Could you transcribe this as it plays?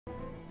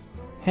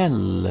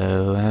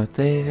Hello out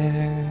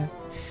there.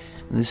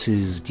 This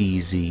is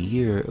DZ,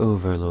 your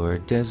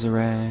Overlord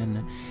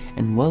Dezeran,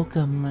 and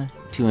welcome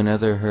to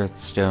another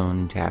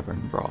Hearthstone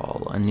Tavern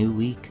Brawl. A new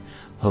week,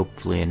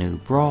 hopefully a new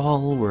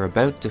brawl. We're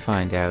about to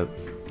find out.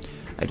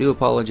 I do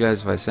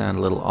apologize if I sound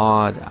a little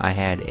odd. I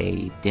had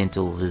a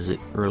dental visit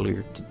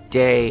earlier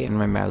today, and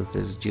my mouth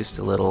is just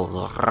a little...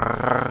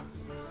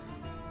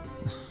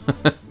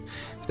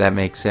 if that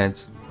makes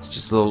sense. It's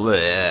just a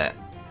little...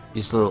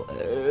 just a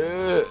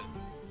little...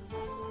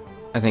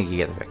 I think you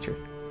get the picture.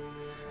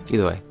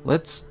 Either way,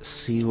 let's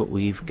see what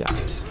we've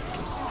got.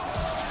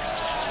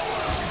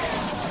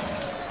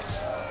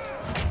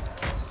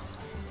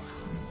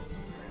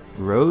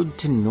 Road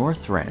to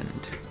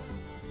Northrend.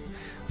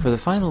 For the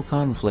final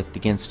conflict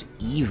against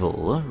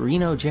evil,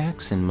 Reno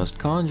Jackson must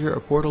conjure a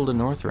portal to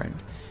Northrend.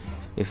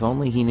 If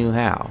only he knew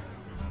how.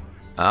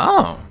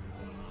 Oh!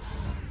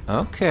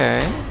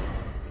 Okay.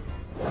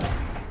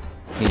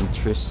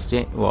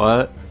 Interesting.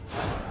 What?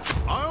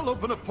 I'll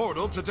open a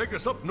portal to take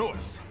us up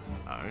north.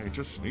 I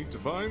just need to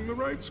find the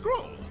right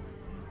scroll.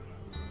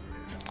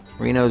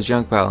 Reno's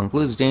junk pile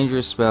includes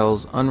dangerous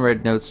spells,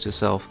 unread notes to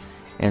self,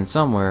 and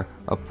somewhere,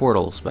 a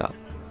portal spell.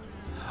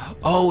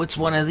 Oh, it's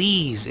one of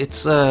these!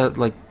 It's,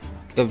 like...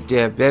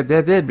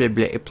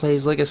 It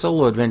plays like a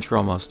solo adventure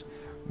almost.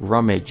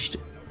 Rummaged.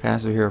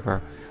 Passive hero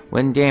power.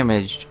 When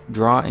damaged,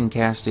 draw and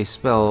cast a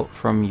spell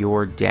from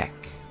your deck.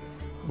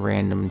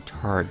 Random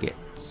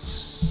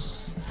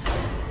targets.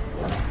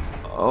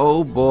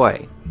 Oh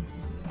boy.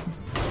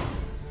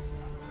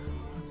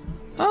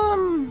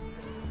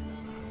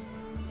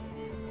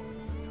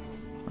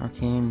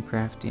 Arcane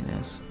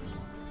craftiness.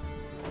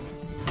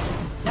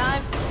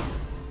 Time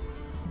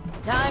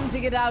to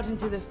get out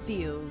into the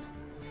field.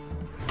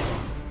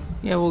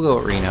 Yeah, we'll go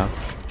with Reno.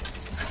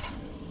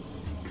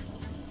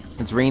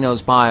 It's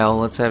Reno's pile.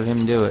 Let's have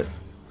him do it.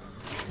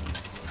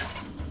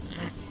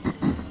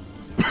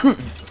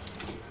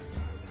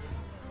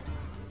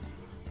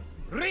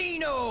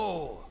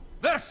 Reno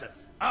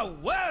versus a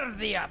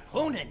worthy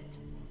opponent.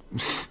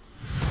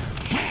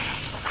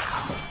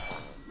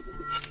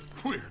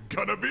 We're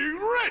gonna be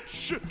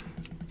rich!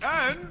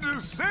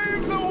 And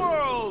save the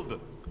world!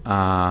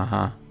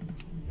 Uh-huh.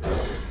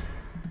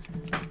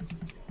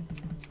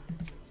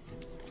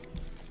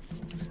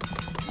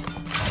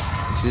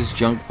 Is this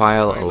junk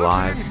pile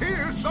alive? In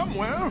here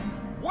somewhere.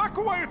 Whack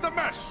away at the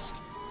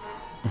mess.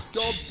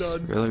 Job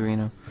done. Really,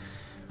 Reno?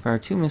 Fire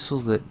 2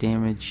 missiles that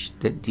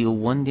deal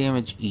 1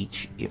 damage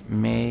each. It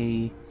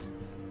may...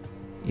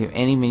 If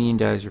any minion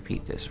dies,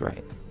 repeat this.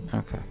 Right.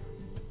 Okay.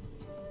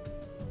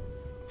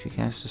 If you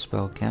cast a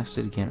spell, cast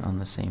it again on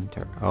the same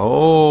turn.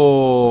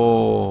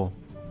 Oh!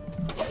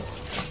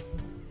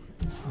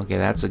 Okay,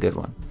 that's a good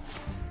one.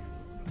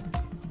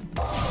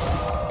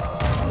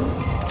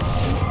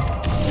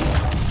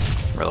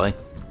 Really?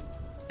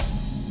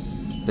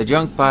 The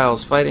junk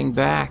pile's fighting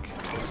back.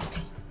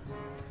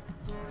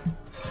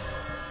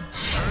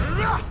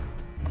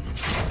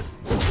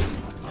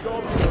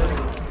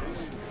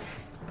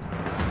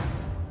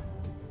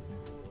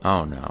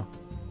 Oh no.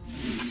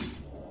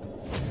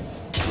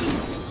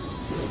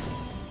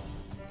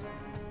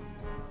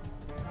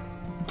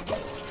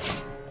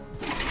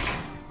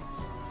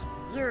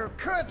 You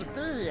could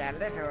be a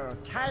little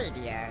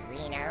tidier,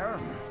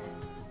 Reno.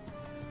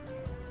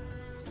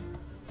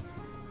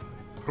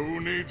 Who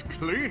needs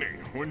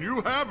cleaning when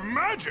you have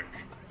magic?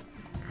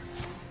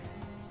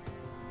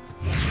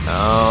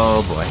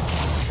 Oh boy.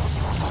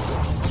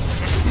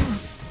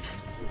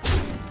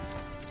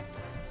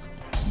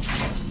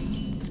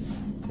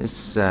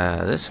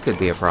 This could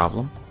be a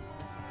problem.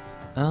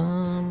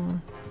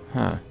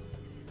 Huh.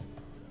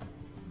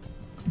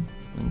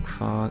 Link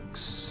Fox,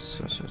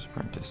 Sorcerer's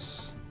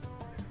Apprentice.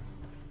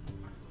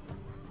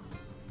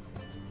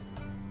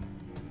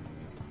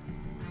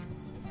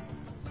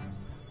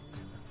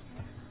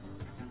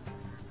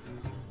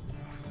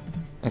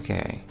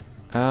 Okay.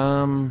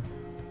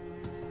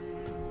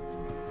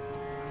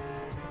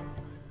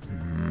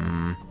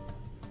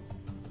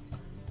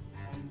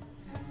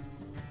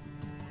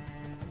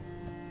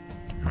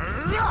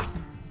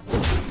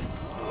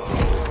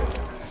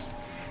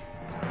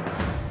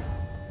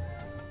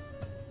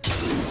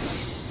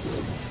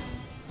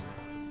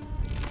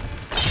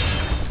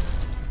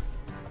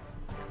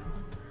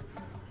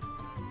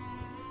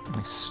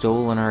 I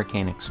stole an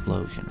arcane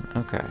explosion.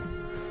 Okay.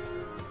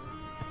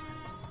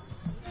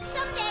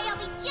 Someday I'll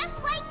be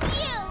just like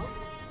you.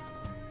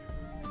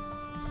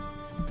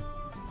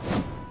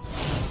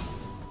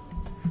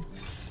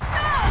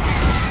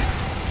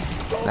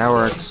 That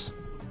works.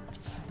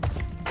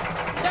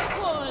 The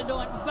cold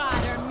don't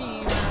bother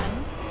me,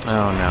 man.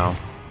 Oh no.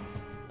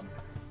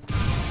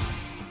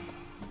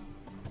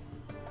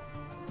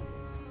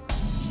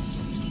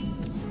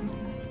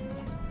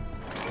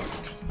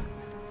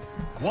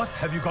 What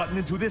have you gotten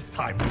into this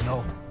time,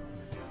 Reno?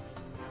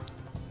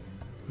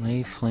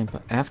 Lay flame.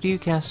 After you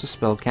cast a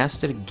spell,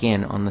 cast it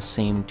again on the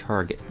same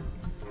target.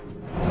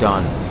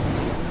 Done.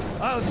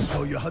 I'll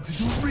show you how to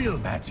do real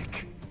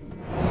magic.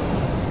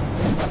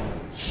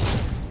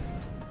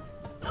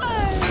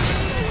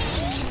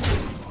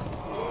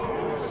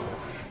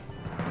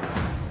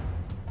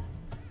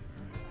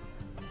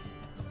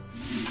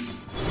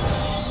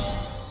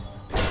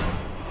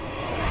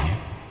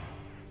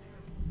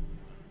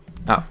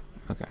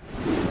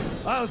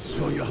 I'll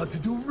show you how to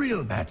do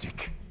real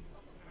magic.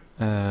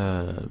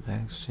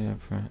 Backstab,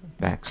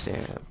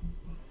 backstab.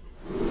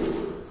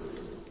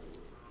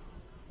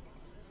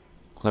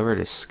 Clever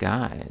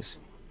disguise.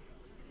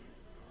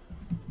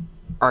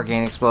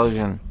 Arcane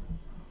explosion.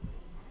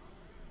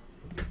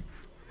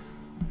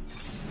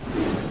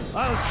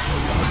 I'll show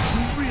you how to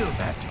do real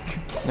magic.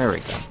 There we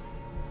go.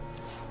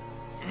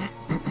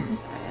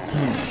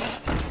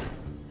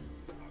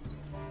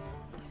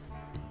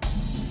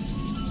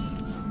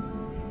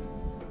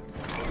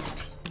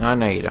 Oh,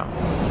 no, you don't.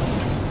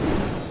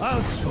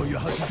 I'll show you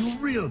how to do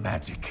real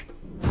magic.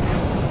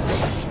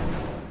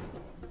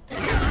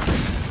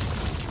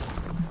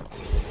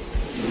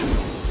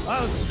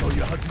 I'll show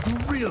you how to do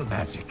real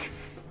magic.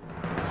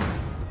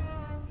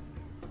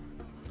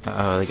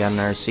 Uh-oh, they got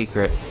another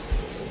secret.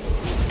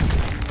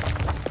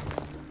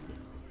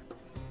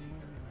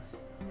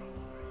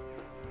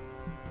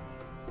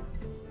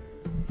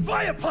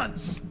 Fire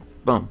punch!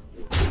 Boom.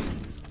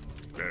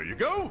 There you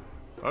go.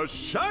 A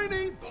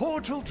shiny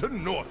portal to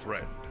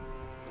Northrend.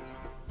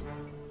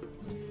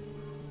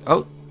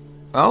 Oh.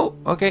 Oh,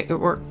 okay, it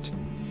worked.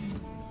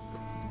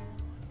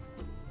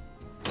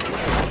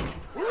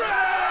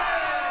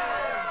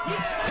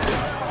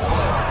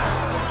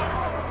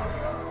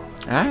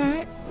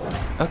 Alright.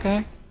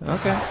 Okay.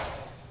 Okay.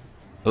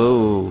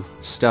 Oh,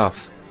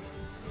 stuff.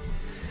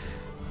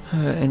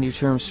 End your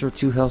turn, restore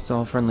 2 health to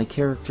all friendly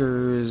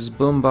characters.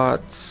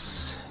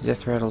 Boombots.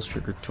 Death rattles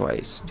triggered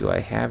twice. Do I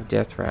have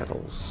death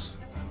rattles?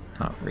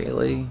 Not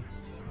really.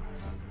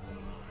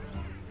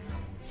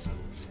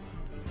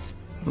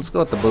 Let's go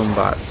with the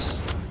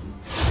boombots.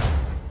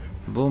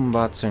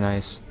 Boombots are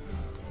nice.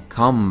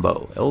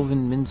 Combo.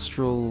 Elven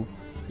Minstrel.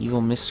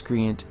 Evil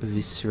Miscreant.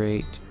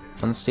 Eviscerate.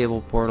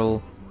 Unstable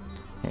Portal.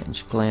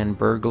 Henge Clan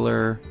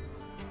Burglar.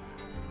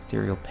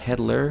 Ethereal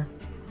Peddler.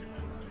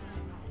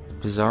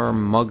 Bizarre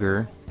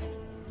Mugger.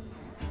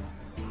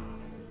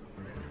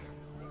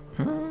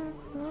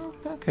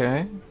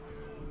 Okay.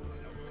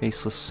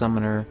 Faceless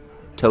Summoner.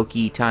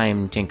 Toki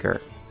Time Tinker.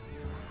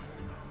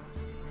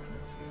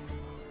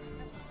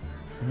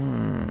 I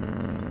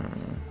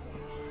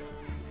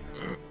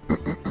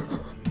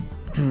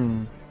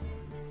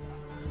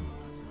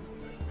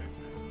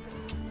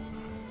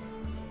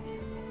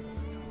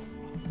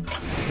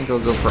think I'll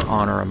go for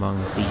Honor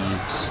Among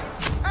Thieves.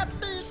 At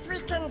least we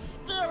can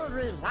still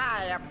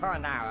rely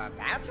upon our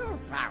battle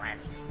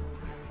prowess.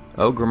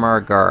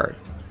 Ogrimmar Guard.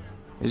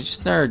 It was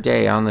just another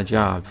day on the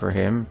job for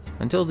him,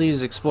 until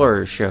these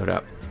explorers showed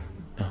up.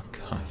 Oh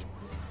god.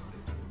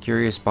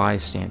 Curious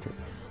bystander.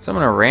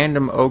 Summon a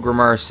random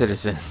Ogrimmar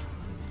citizen.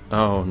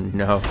 Oh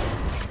no.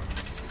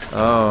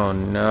 Oh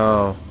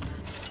no.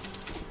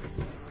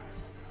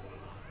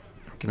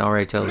 I can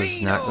already tell this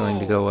is not going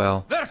to go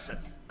well.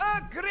 Versus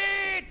a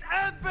great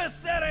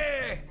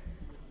adversary!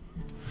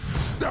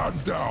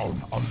 Stand down,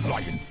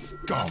 alliance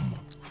scum.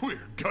 We're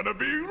gonna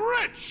be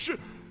rich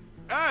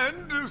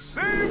and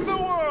save the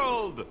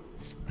world.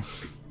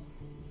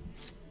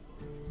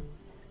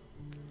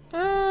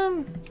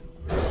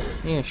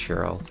 Yeah,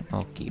 sure,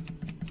 I'll keep.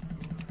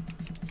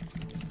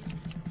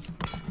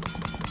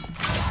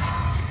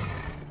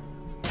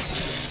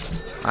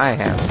 I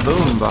have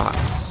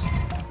boombots.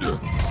 The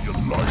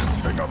alliance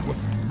hang out with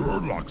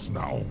murlocs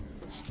now.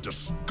 It's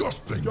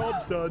disgusting.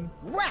 Job's done.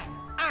 Well,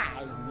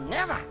 I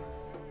never.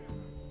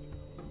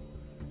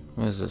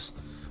 What is this?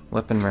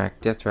 Weapon rack,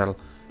 death rattle.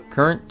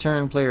 Current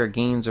turn player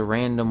gains a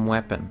random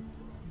weapon.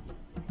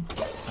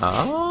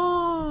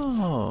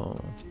 Oh.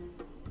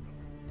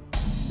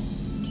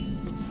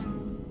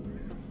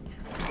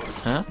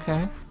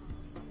 Okay.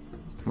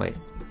 Wait.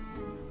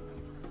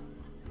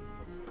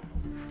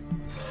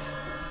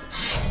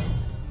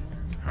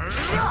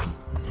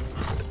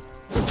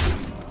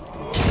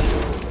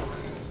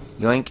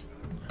 Yoink.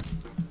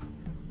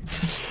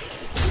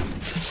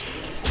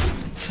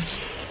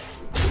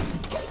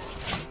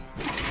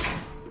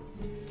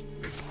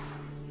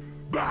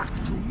 Back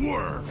to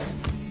work.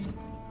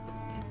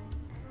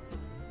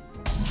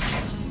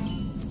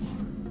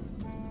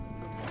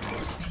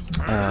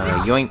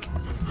 Yoink.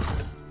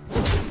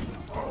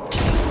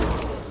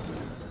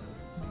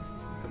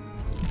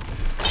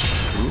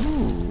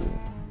 Ooh.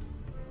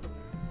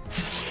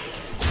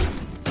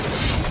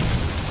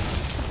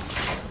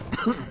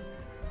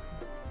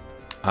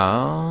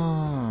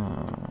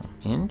 Oh,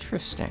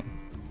 interesting.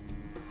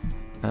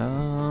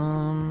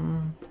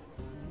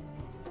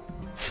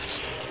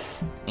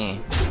 Eh.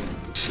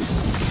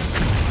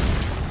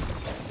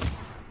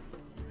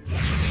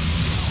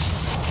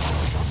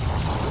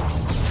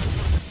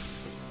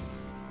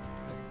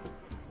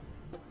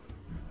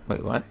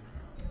 Wait, what?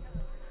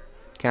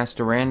 Cast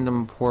a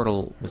random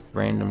portal with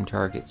random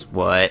targets.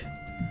 What?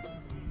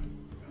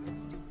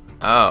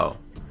 Oh.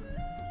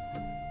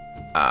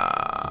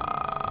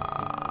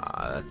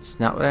 That's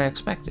not what I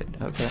expected.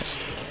 Okay.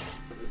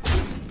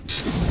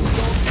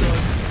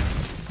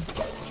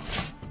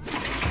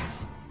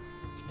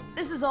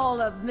 This is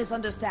all a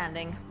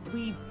misunderstanding.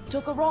 We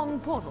took a wrong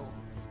portal.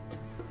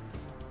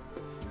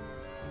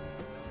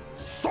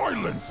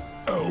 Silence,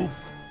 elf!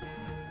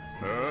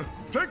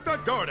 Take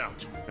that guard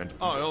out, and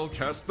I'll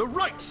cast the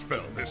right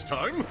spell this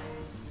time.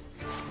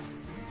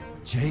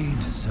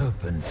 Jade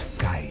Serpent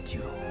guide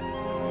you.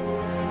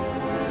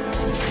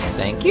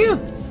 Thank you.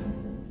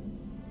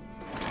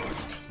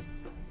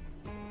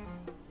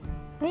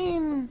 I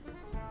mean...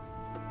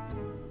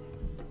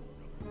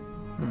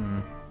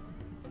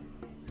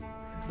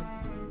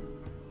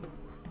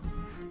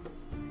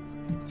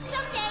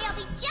 Someday I'll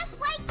be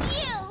just like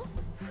you.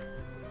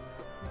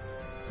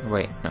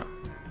 Wait, no.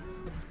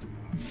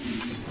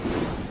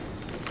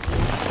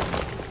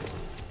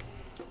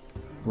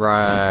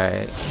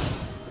 Right.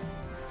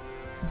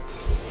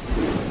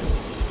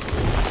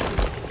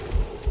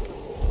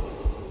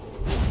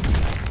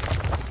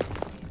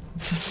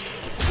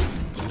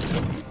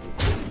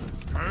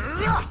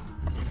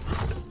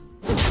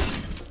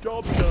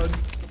 Job done.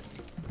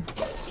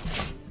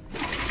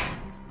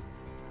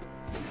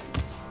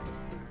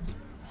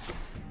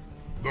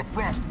 The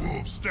Frost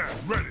Wolves stand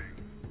ready.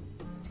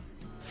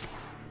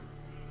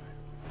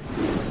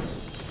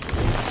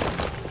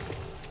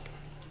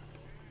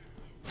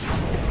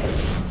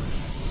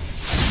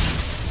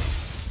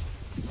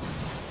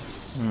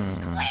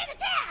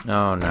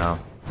 Oh no.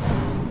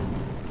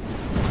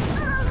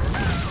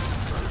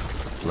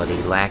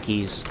 Bloody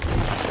lackeys.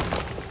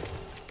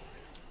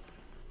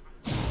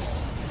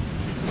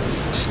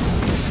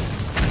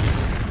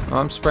 Oh,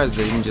 I'm surprised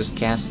they didn't just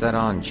cast that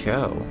on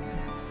Cho.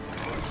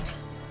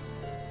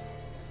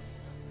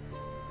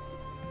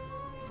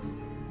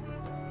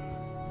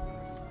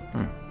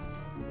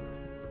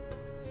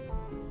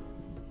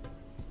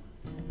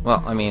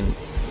 Well, I mean...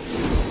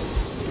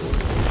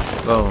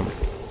 Boom.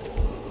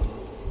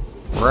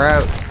 We're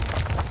out.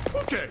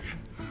 Okay,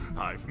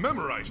 I've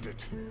memorized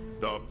it.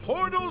 The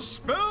portal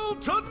spell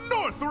to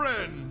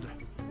Northrend.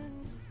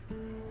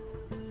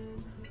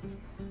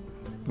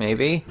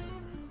 Maybe?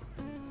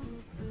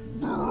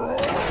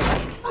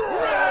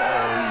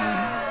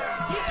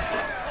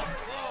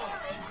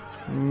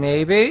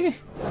 Maybe?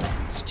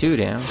 It's 2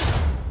 down.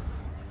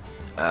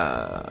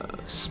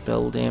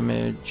 Spell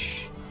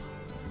damage.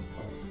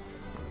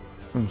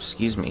 Oh,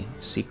 excuse me.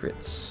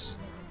 Secrets.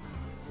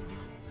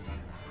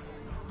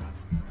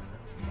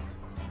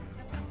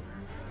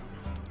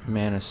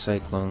 Mana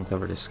Cyclone,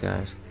 Clever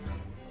Disguise.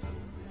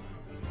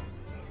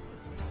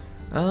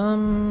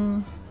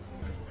 You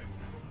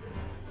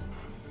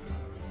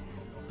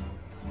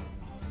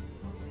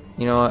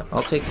know what?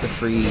 I'll take the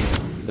free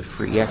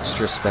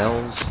extra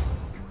spells.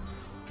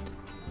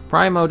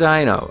 Primo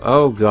Dino.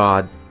 Oh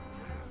god.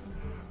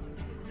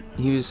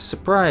 He was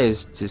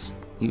surprised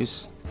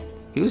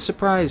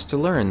to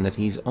learn that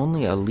he's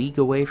only a league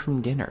away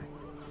from dinner.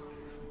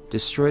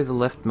 Destroy the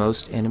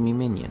leftmost enemy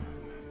minion.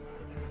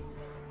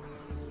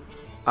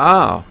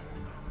 Oh.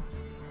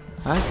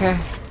 Okay.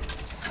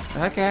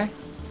 Okay.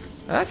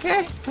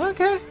 Okay.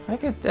 Okay.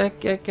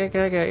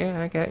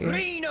 I got you.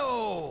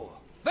 Reno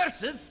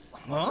versus...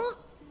 Huh?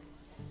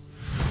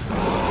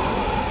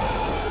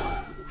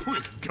 We're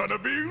gonna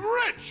be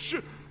rich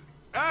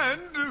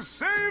and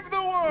save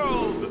the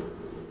world.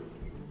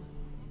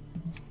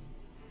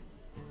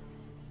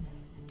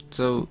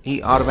 So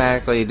he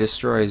automatically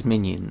destroys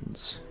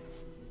minions.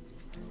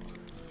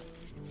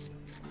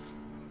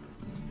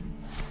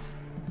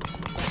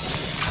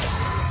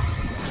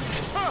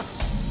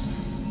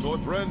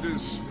 Northrend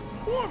is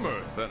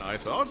warmer than I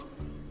thought.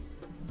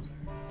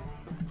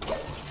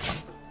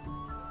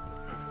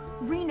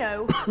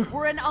 Reno,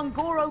 we're in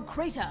Angoro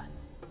Crater.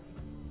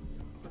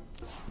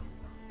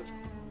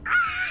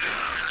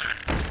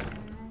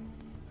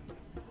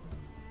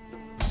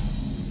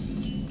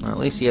 Well, at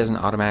least he hasn't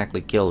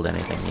automatically killed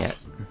anything yet.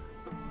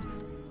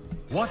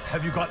 What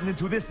have you gotten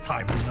into this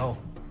time, Reno?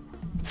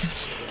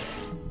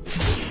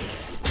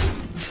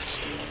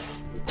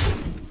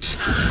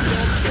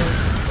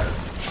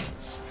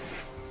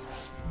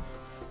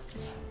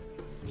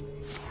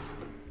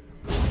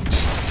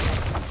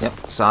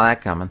 Yep, saw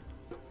that coming.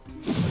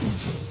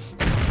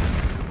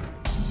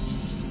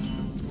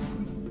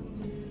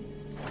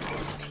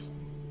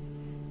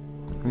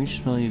 For each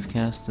spell you've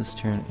cast this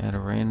turn, add a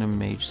random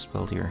mage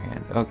spell to your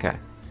hand. Okay.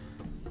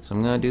 So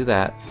I'm gonna do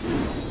that.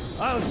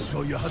 I'll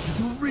show you how to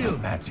do real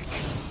magic.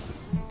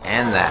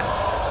 And that.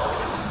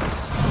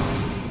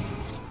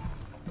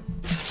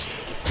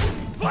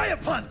 Fire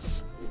punch!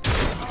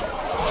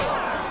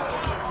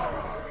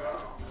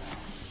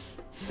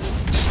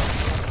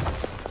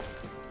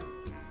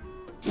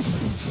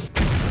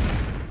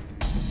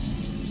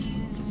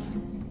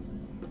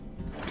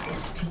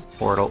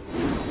 Portal.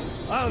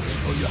 I'll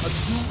show you how to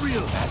do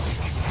real magic.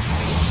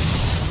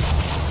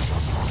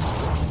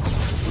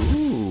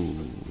 Ooh.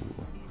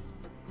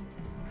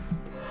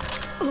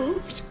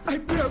 Oops, I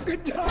broke a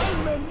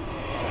diamond.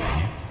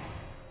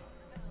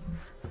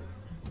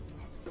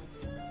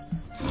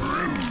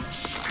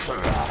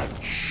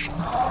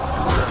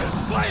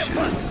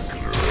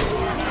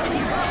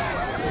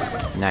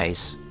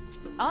 Nice.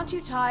 Aren't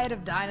you tired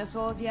of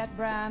dinosaurs yet,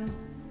 Bran?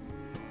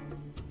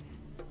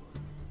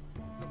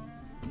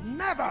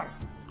 Never.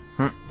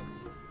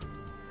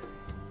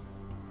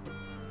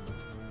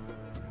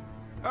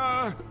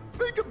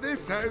 Think of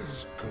this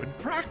as good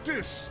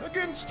practice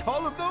against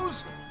all of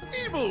those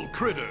evil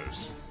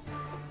critters.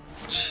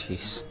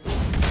 Jeez.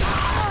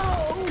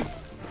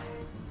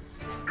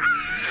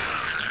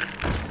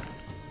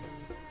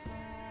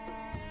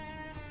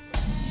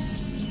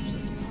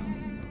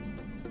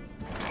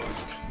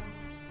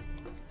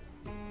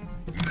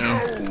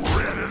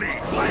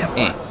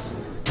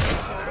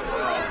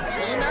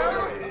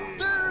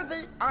 Do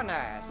the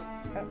honors.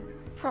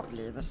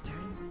 Probably this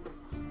time.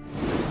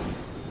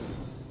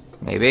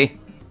 Maybe.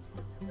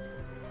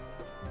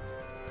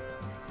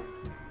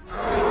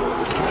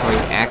 Are we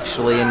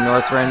actually in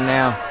Northrend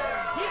now?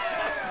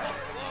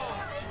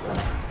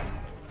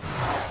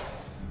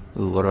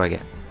 Ooh, what do I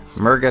get?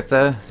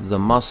 Murgatha, the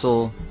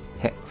muscle,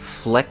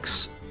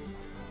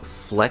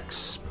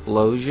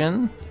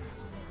 Flexplosion?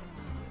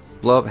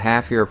 Blow up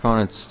half your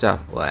opponent's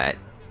stuff. What?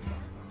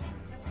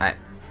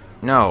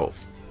 No.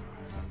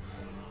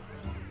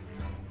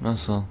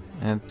 Muscle.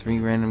 Add 3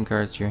 random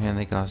cards to your hand.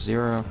 They cost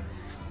 0.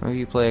 Whenever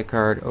you play a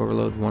card,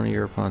 overload one of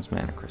your opponent's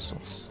mana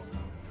crystals.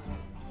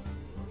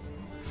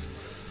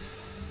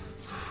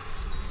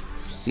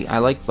 See, I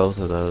like both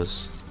of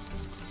those.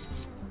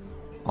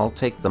 I'll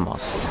take the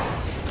muscle.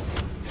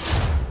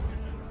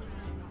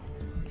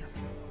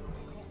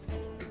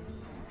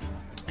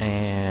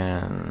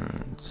 And...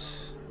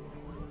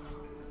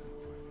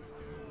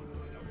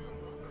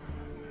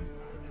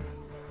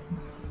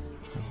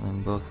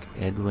 book,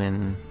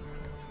 Edwin.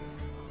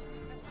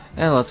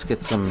 And let's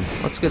get some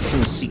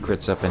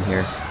secrets up in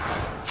here.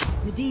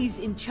 Medivh's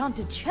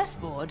enchanted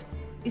chessboard?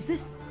 Is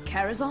this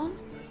Karazhan?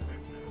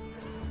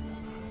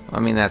 I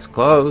mean, that's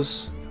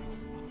close.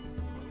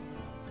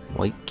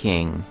 White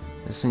King.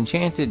 This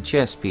enchanted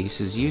chess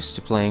piece is used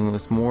to playing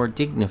with more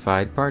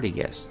dignified party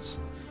guests.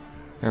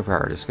 Her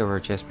power, discover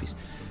a chess piece.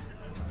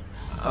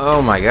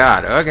 Oh my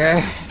god,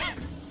 okay.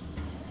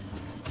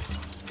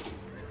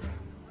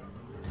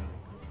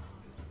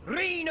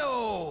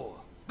 Reno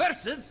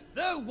versus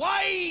the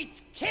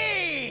White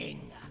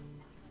King!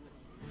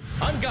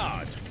 On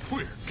guard!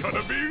 We're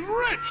gonna be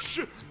rich!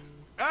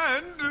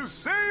 And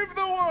save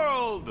the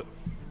world!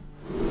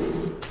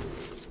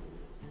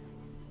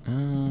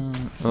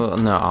 Well,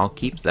 no, I'll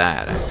keep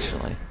that,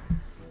 actually.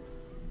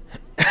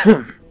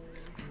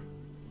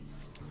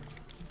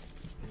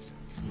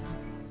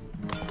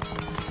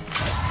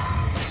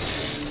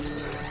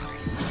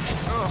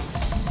 Oh,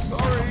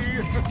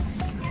 sorry.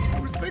 I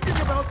was thinking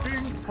about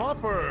being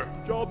proper.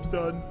 Job's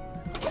done.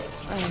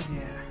 Oh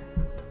dear.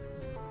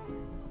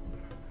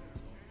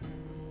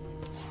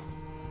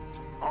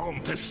 En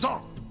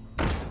passant.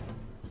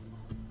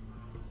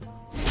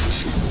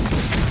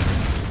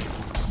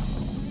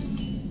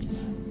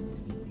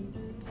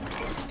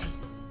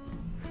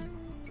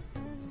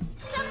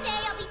 Someday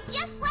I'll be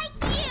just like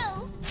you.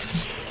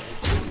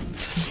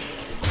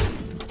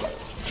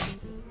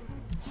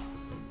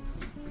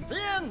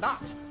 Fear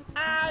not.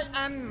 I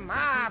am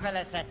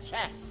marvelous at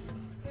chess.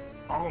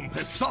 En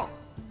passant.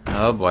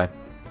 Oh boy.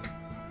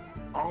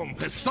 En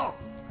passant.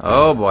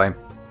 Oh boy.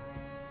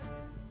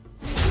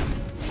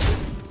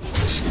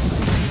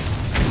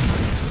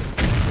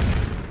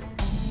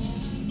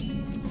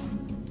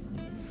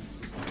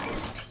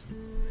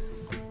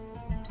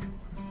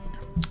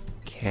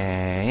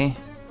 Okay.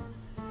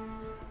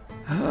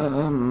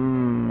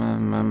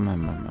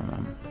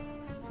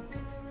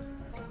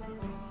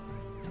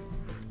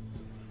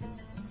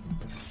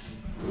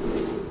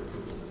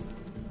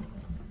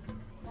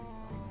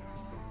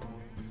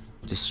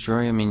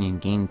 Destroy a minion,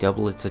 gain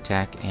double its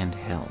attack and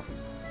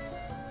health.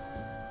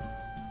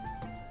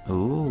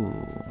 Ooh.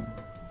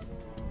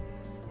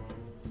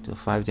 Deal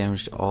 5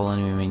 damage to all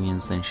enemy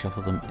minions, then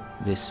shuffle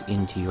this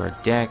into your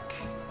deck.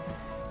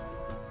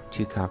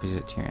 2 copies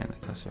of Tyrion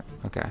that cost her.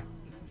 Okay.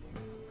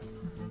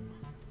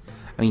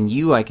 I mean,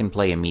 you I can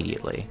play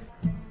immediately,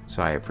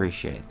 so I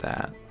appreciate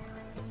that.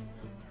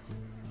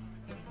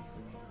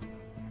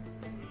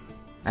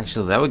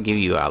 Actually, that would give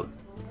you a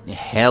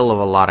hell of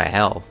a lot of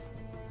health.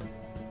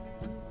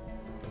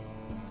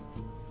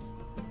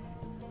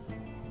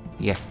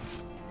 Yeah.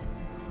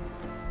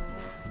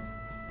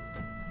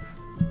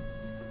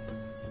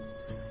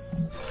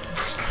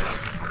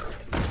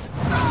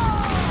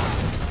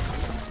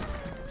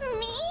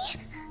 Me?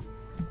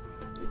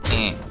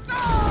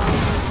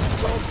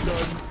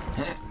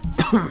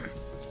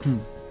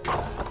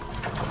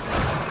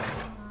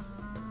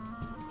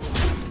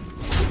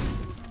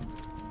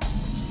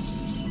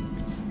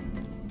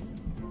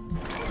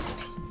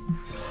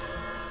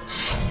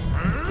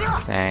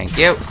 Thank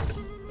you.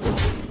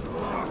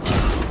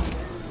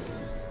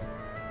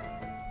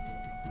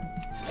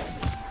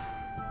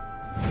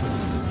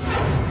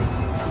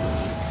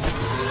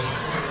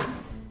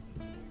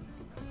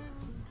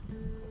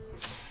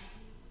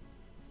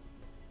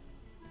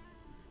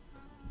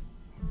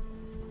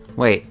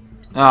 Wait.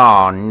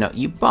 Oh no,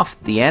 you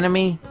buffed the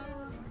enemy?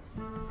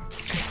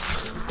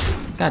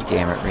 God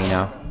damn it,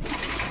 Reno.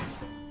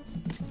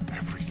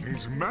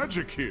 Everything's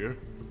magic here.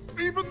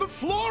 Even the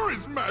floor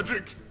is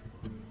magic.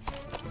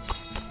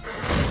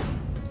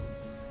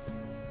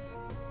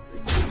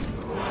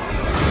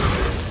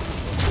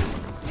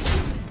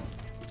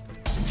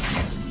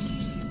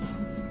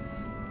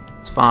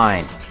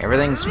 fine.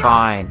 Everything's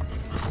fine.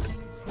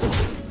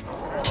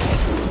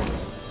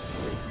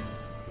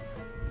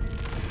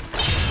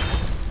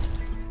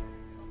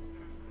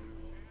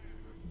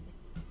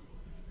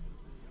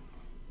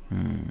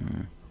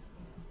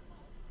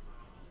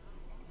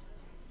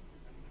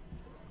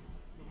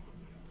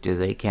 Do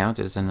they count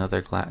as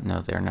another class? No,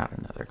 they're not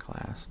another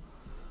class.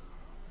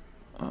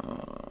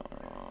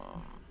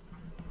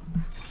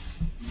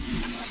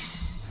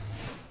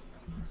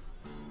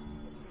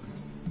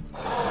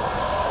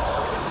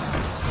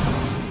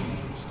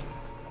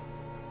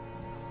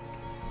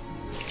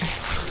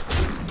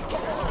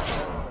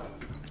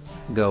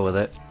 Go with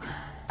it.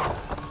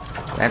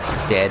 That's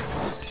dead.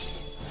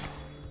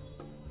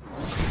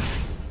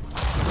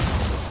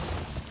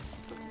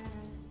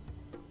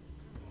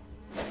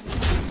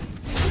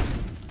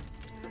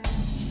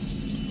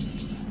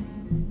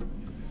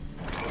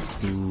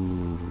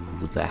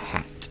 Ooh, the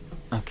hat.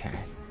 Okay.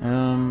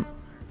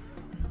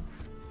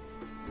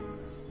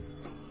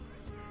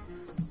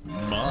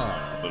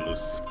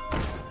 Marvelous.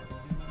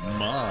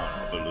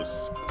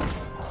 Marvelous.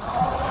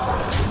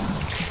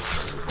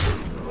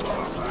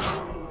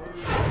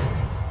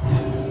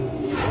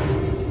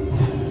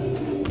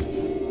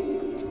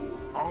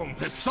 En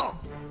passant.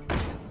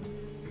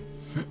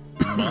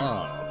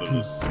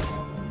 Marvelous.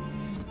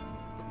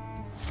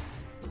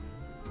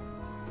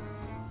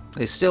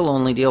 They still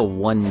only deal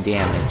 1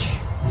 damage.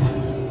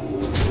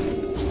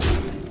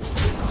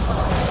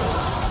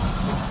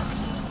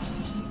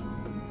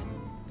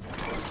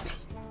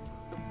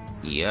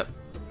 Yep.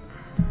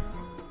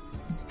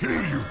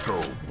 Here you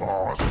go,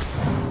 boss.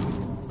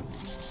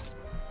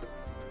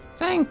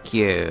 Thank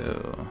you.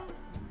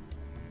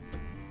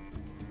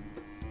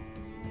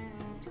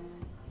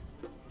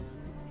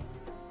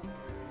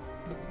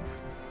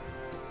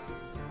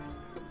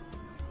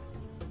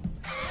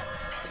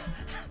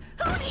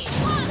 Who needs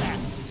water?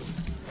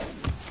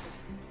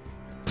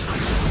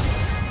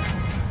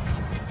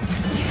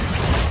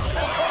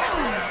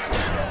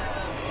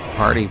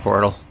 Party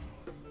portal.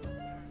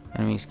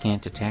 Enemies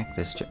can't attack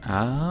this.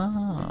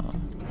 Oh.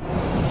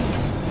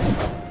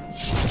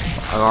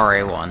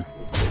 Already won.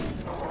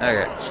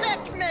 Okay.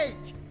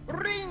 Checkmate!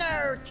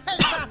 Reno,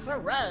 take us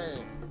away!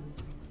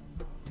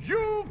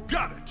 You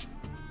got it.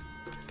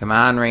 Come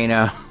on,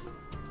 Reno.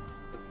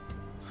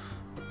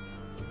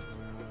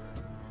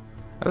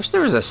 I wish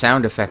there was a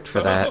sound effect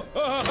for that.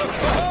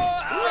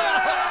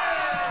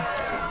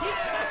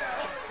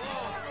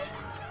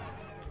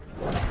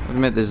 I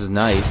admit this is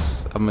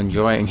nice. I'm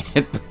enjoying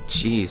it, but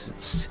jeez,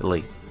 it's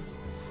silly.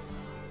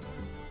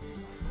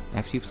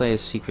 After you play a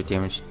secret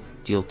damage,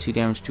 deal 2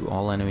 damage to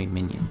all enemy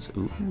minions.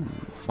 Ooh,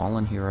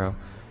 fallen hero.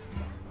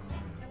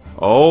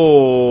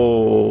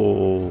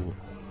 Oh.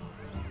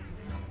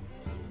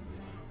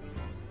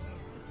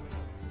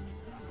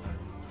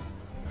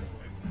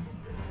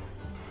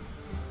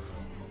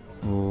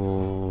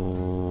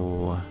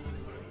 Oh.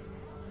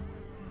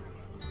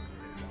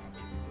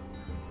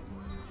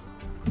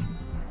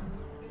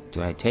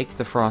 Do I take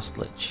the Frost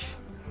Lich?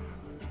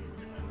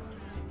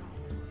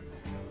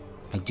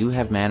 I do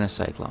have Mana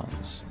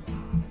Cyclones,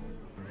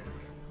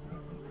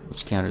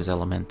 which count as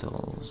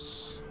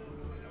elementals.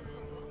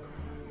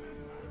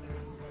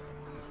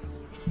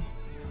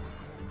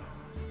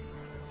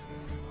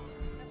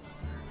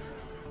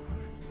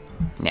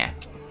 Nah.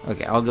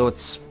 Okay, I'll go with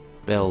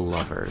Spell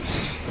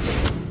Lovers.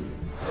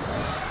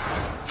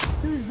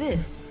 Who's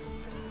this?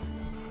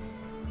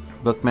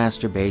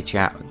 Bookmaster Bay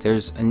Chow.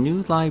 There's a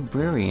new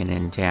librarian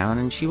in town,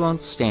 and she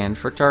won't stand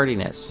for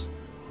tardiness.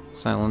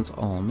 Silence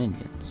all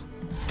minions.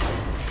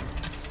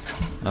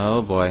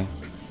 Oh boy.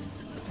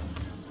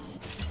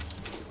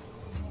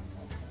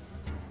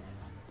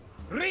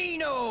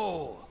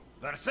 Reno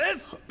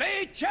versus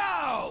Bei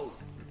Chow.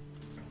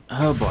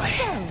 Oh boy.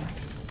 So,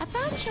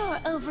 about your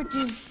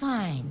overdue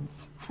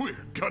fines. We're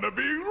gonna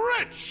be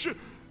rich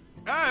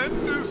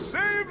and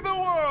save the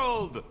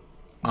world.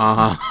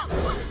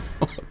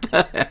 What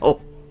the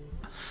hell?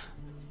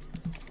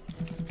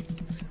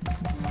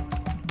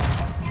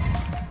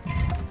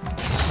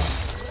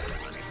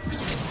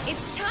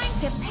 It's time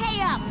to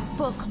pay up,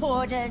 book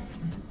hoarders.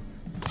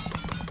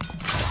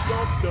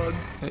 Job done.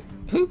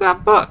 Who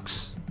got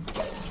books?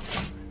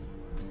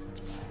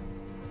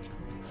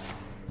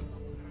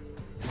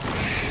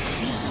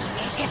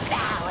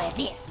 Devour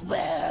this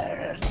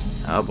world.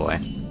 Oh boy.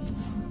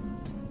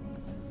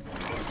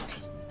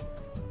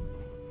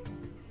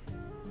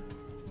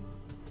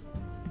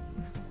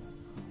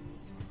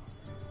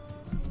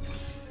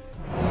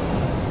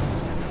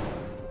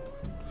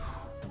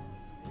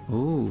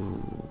 Ooh.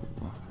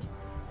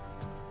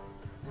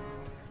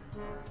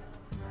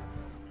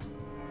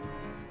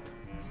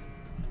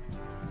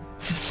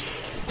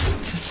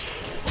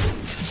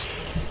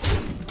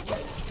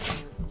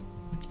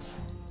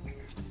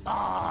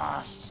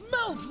 Ah,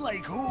 smells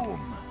like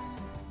home.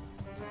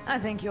 I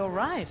think you're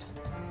right.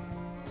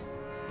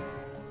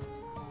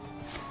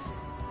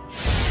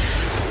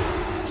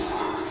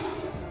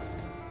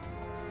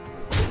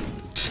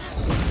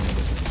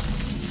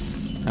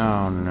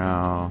 Oh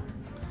no.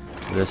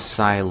 The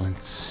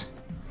silence.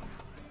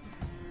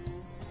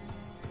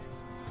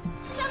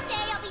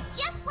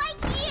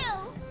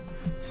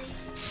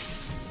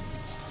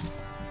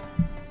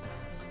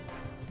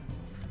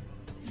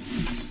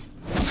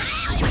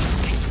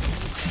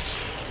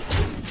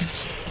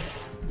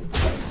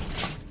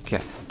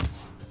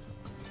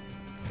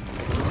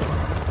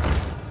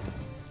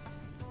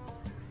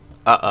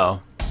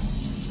 Uh-oh.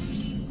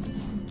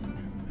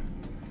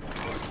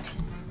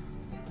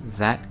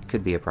 That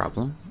could be a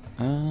problem.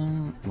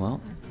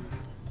 Well.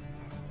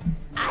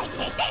 I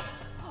take this!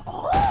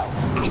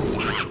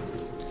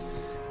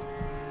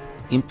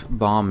 Imp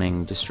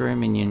Bombing. Destroy a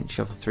minion.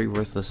 Shuffle 3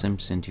 worthless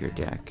imps into your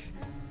deck.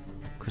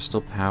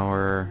 Crystal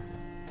Power.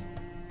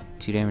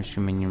 2 damage to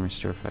a minion.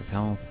 Restore 5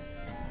 health.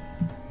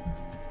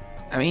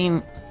 I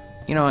mean,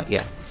 you know what?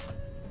 Yeah.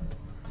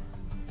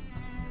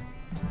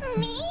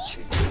 Me?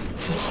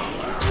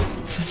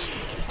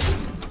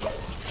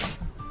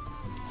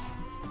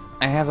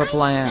 I have a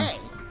plan. Hey,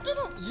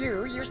 didn't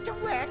you used to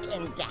work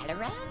in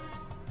Dalaran?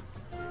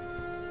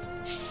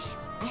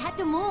 I had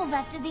to move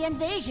after the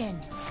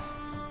invasion.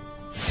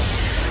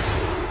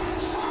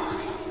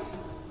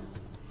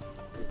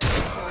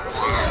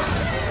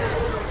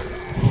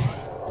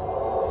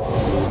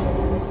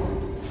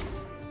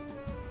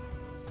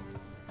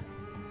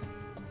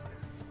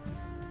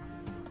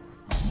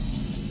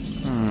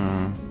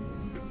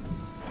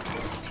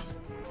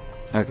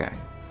 Okay.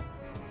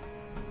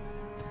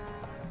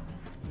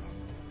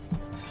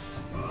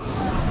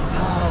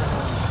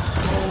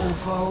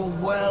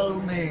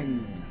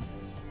 Overwhelming.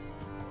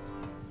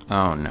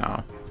 Oh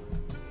no.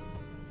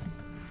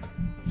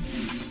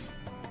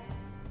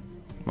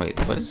 Wait,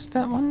 what does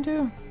that one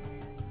do?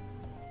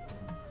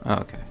 Oh,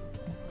 okay.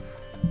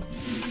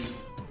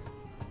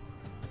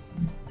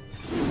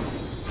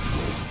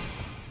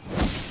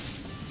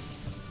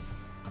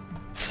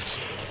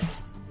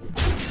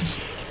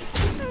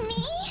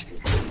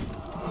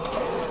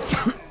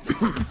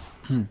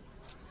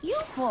 You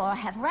four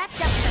have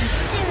racked up some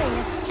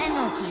serious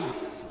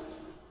penalties.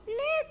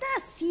 Let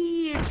us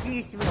see if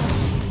this will.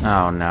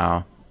 Oh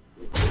no.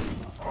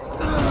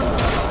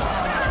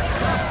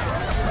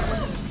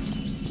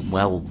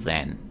 Well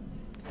then.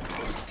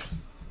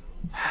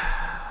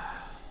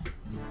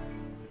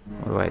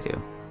 What do I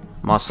do?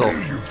 Muscle.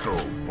 There you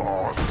go,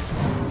 boss.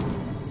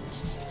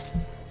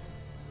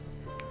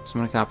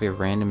 Summon a copy of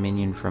random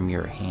minion from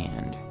your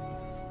hand.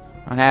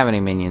 I don't have any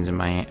minions in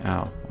my hand. Oh,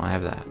 well, I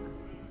have that.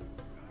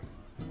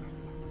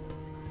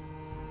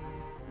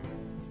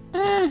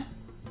 I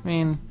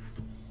mean...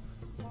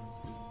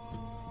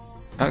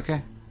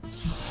 Okay.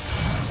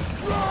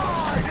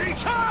 Ride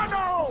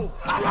Eternal!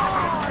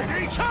 Ride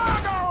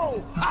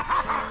Eternal!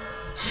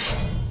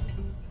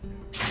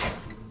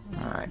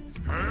 Alright.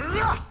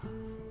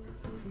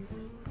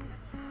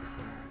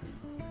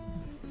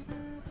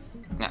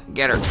 Yeah,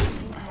 get her.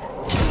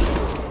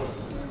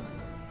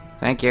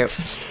 Thank you.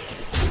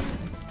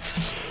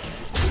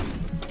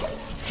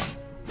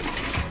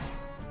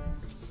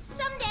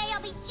 Someday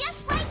I'll be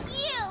just like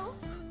you.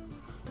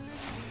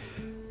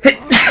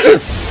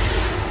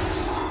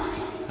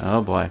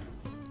 Oh boy.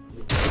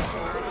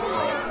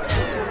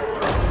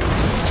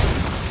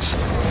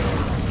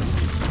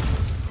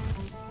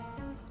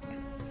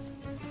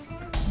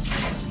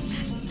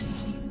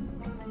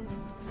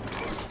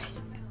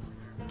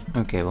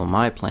 Okay, well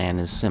my plan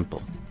is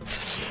simple.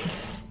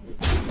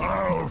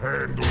 I'll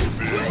handle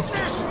this.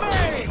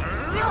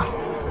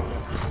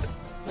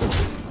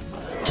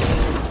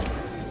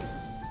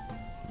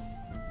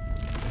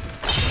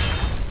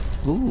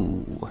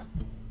 Ooh.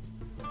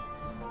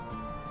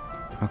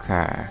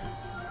 Okay.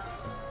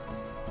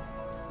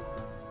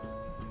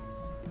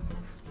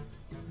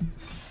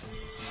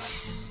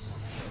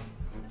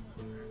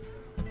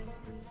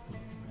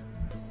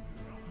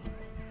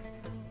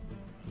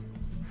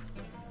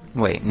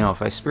 Wait, no,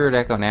 if I Spirit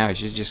Echo now,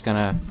 she's just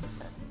gonna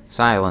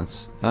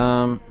silence.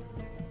 I'm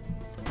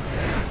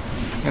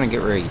gonna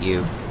get rid of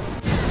you.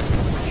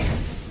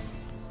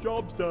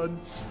 Job's done.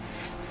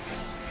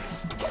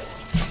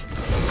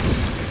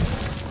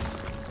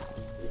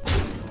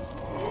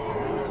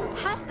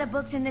 Half the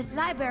books in this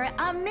library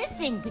are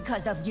missing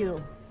because of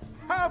you.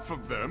 Half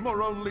of them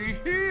are only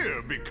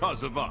here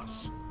because of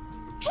us.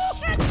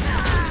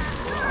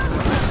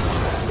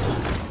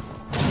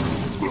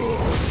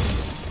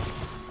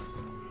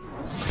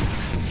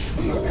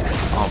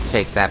 I'll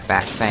take that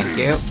back, thank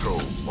you. Go,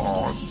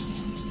 boss.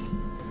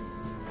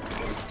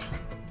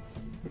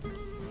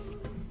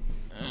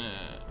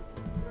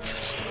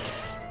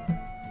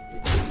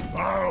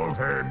 I'll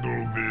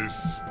handle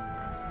this.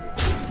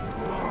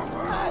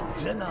 I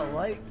dinna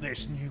like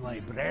this new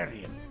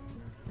librarian.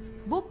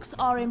 Books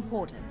are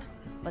important,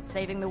 but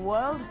saving the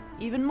world,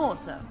 even more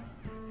so.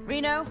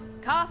 Reno,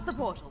 cast the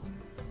portal.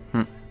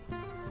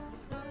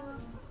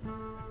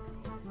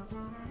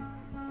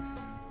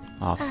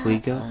 Off we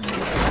go.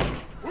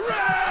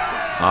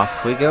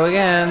 Off we go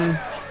again.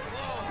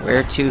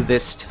 Where to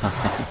this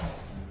time?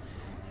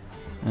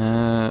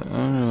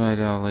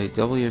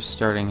 Double your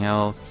starting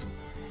health.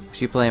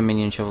 If you play a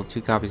minion, shuffle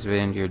 2 copies of it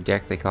into your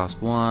deck. They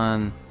cost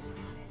 1.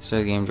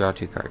 Start the game, draw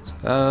 2 cards.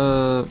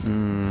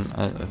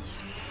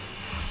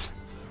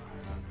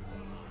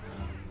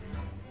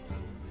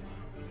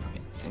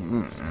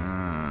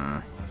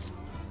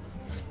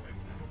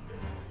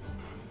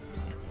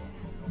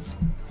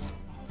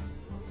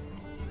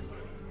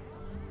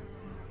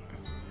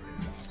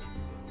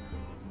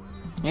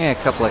 Yeah, a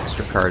couple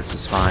extra cards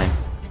is fine.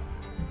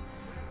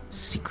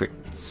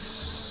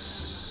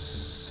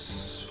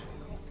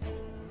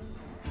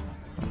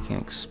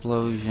 Arcane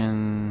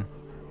Explosion.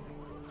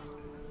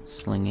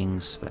 Slinging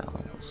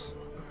spells.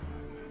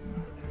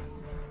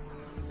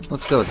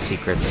 Let's go with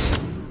secrets.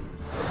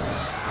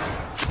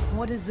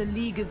 What is the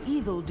League of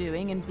Evil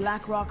doing in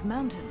Blackrock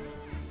Mountain?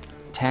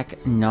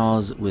 Attack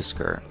Gnaw's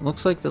Whisker.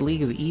 Looks like the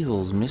League of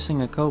Evil's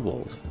missing a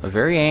kobold. A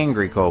very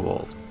angry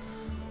kobold.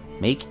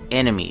 Make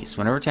enemies.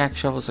 Whenever attack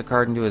shovels a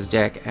card into his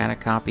deck, add a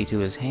copy to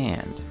his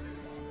hand.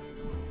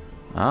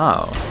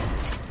 Oh.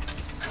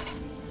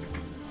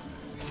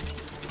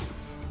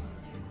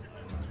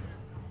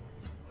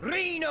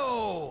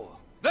 Reno!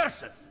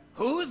 Versus.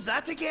 Who's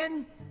that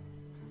again?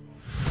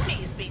 Me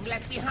is being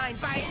left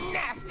behind by a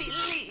nasty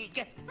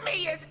league.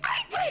 Me is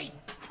angry.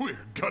 We're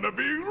gonna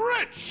be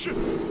rich!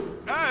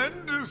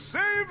 And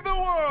save the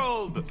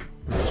world!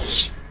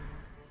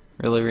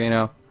 Really,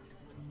 Reno?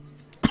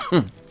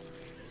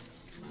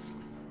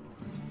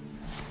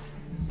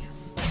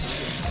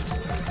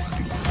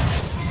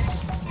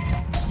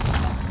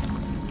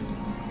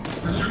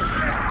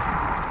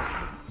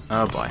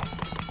 Oh boy.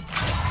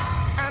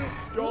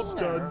 Job's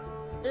done.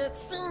 It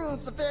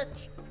seems a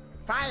bit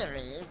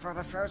fiery for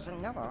the frozen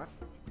north.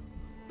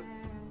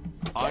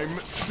 I'm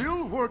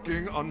still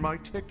working on my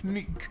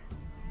technique.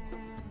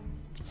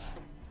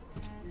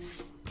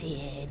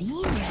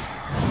 Steady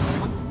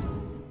now.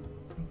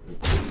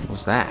 What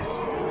was that?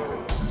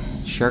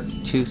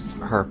 Shark-toothed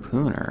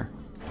harpooner.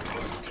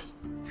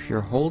 If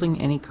you're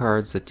holding any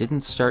cards that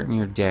didn't start in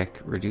your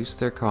deck, reduce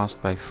their cost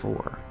by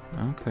 4.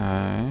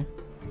 Okay.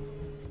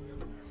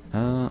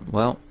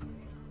 Well,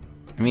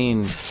 I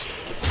mean,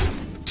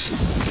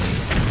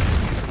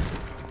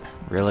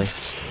 really?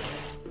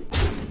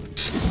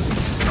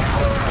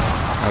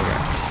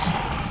 Okay.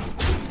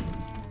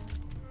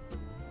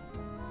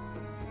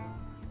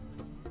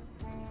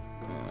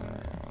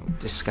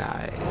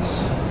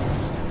 Disguise.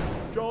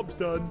 Job's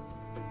done.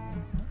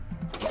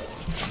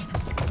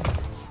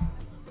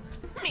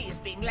 Me is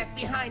being left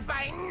behind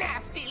by a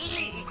nasty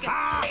league.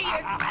 Me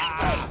is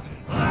angry.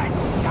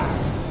 Let's go.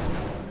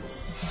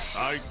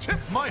 I tip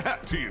my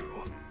hat to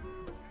you.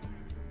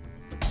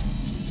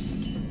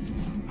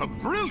 A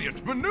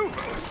brilliant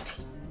maneuver.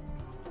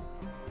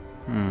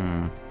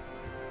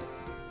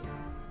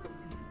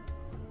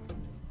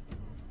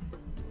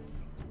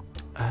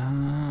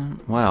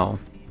 Well.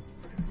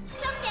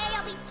 Someday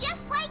I'll be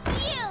just like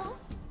you.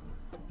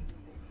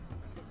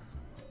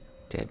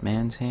 Dead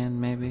Man's Hand,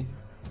 maybe?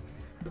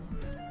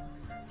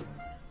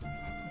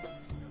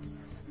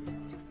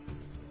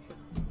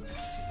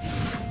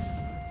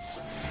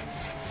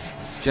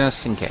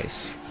 Just in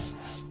case.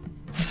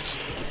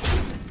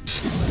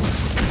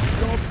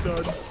 Job's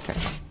done. Okay.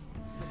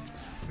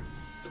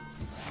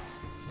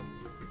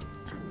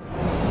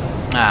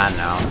 Ah,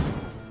 no.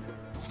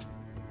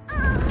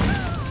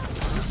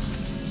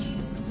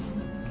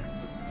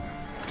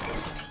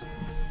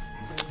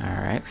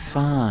 Alright,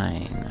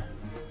 fine.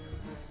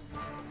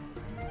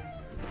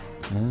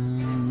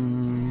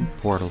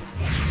 Portal.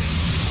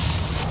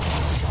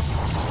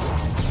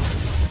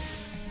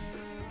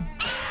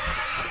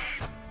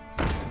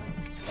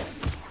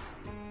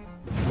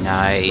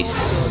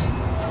 Nice.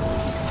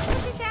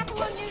 Put this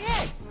apple on your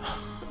head.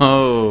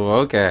 Oh,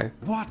 okay.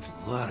 What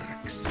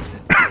lurks?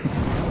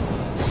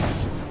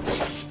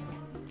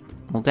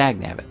 Well,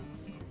 dagnabbit.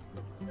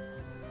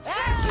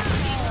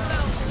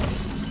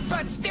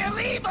 But still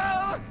evil.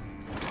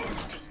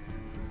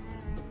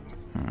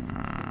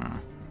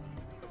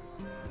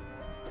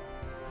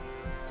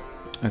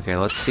 Okay,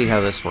 let's see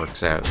how this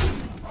works out.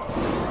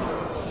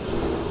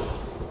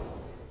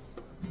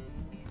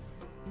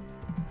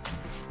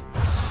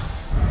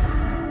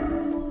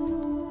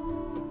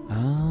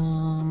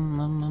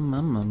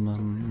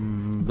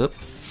 Whoop.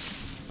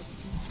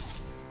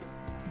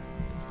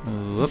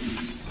 Whoop.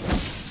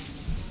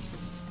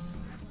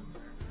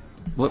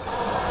 Whoop.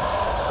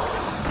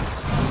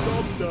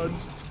 Job's done.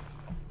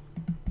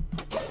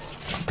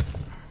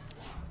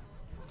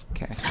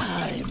 Okay.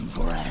 Time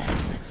for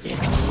an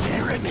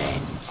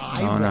experiment.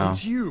 I Oh, no.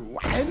 want you,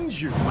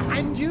 and you,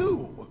 and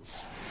you.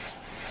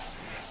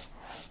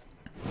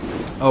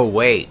 Oh,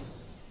 wait.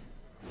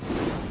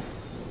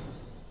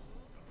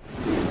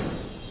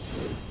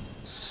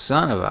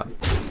 Son of a...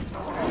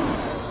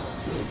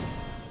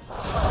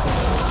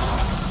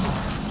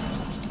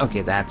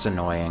 Okay, that's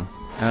annoying.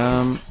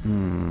 I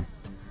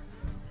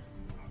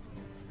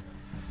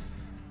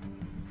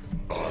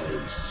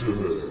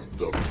serve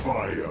the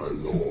Fire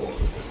Lord.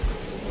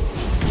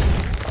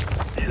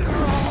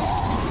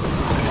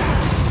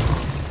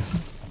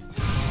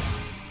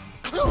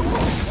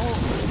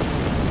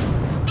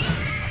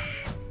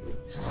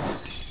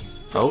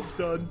 Oh.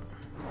 Done.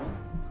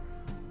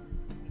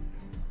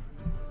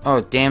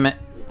 Oh, damn it.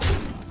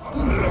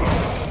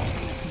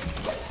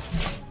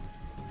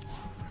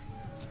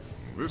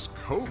 This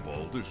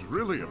kobold is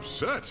really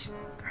upset.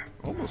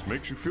 Almost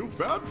makes you feel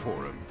bad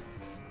for him.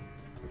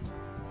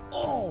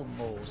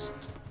 Almost.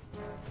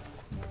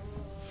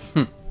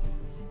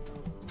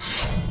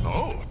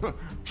 Oh,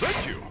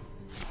 thank you.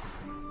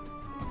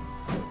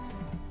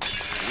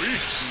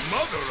 Sweet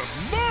mother of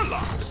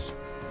Murlocs!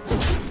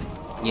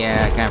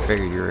 Yeah, I kind of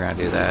figured you were gonna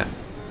do that.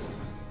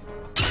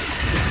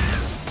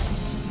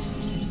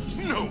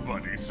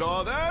 Nobody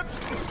saw that.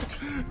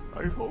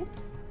 I hope.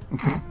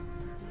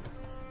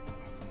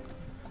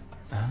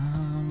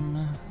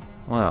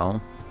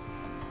 Well,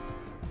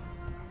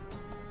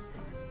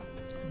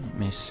 let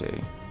me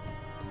see.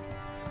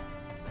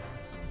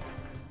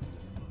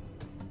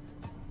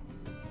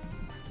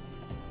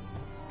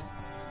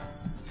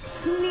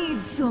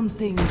 Need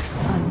something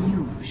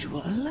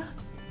unusual?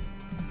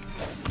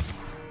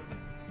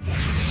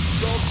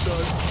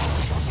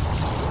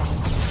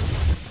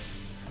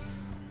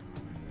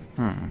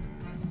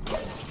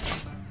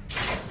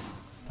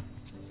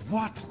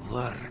 What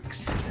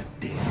lurks in the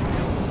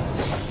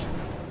depths?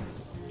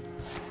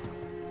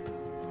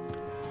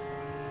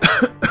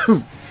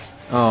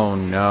 Oh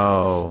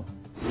no.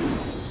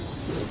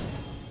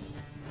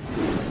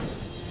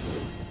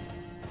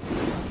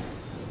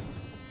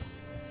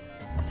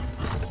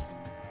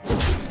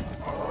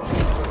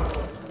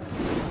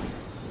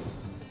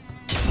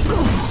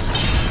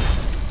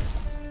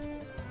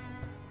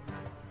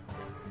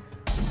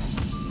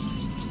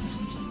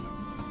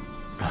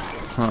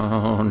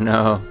 Oh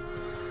no.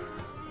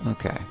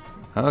 Okay.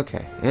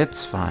 Okay,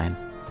 it's fine.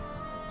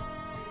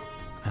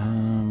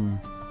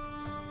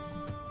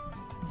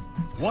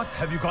 What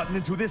have you gotten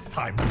into this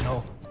time,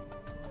 Reno?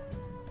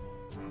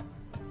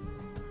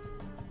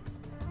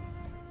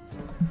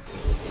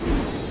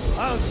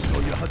 I'll show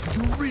you how to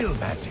do real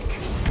magic.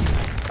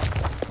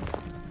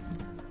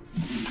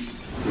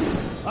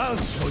 I'll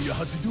show you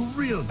how to do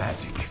real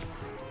magic.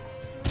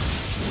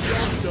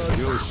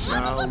 You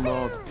shall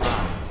not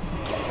pass.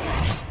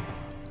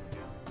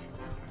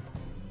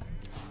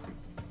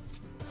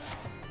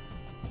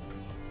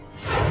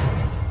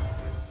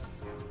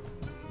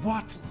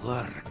 What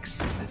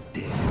lurks in the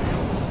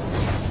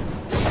depths?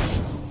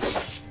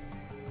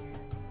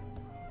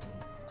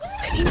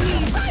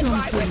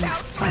 Bye-bye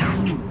without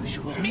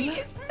tact. Me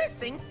is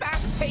missing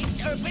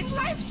fast-paced urban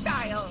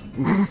lifestyle.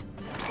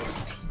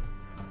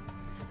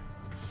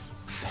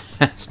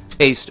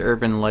 Fast-paced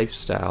urban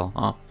lifestyle,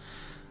 huh?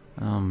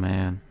 Oh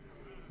man,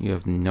 you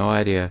have no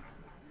idea.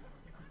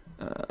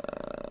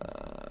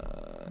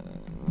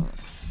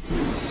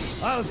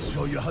 I'll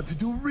show you how to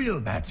do real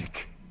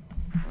magic.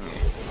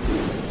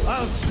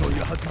 I'll show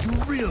you how to do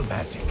real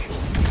magic.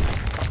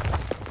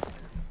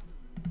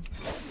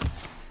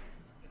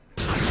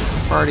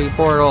 Party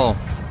portal.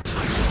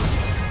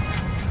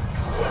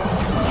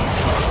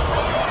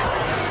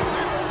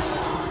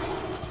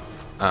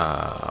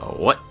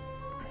 What?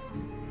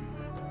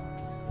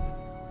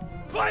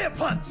 Fire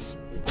punch!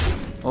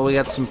 Well, we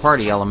got some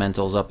party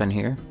elementals up in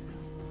here.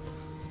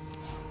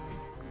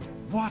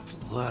 What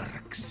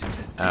lurks in the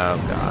depths? Oh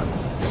god.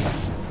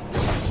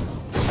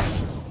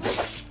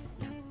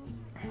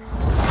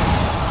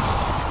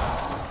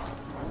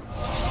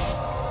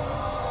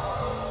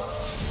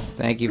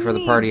 Thank you for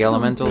the party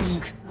elementals.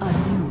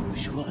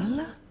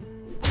 Unusual?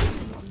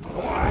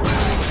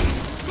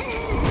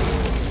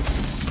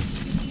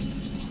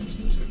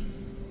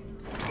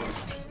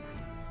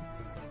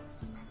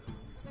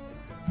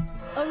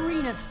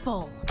 Arena's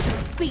full.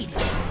 Beat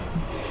it.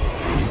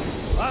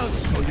 I'll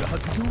show you how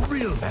to do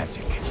real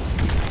magic.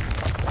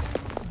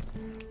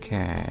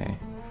 Okay.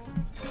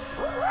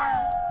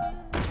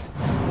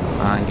 Come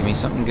on, give me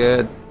something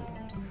good.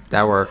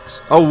 That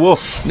works. Oh, whoa!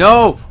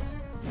 No!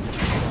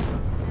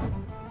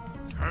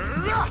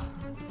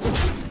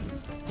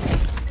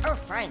 Oh,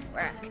 fine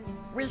work.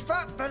 We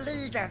fought the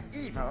League of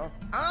Evil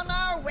on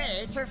our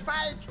way to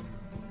fight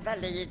the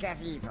League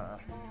of Evil.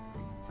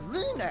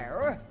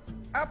 Reno,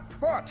 a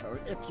portal,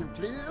 if you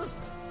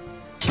please.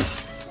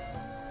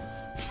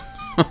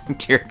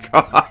 Dear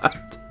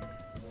God.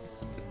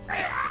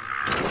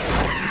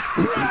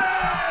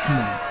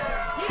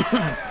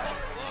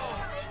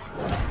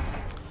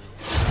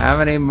 How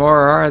many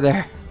more are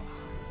there?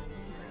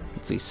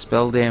 Let's see.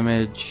 Spell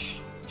damage.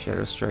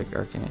 Shadow Strike,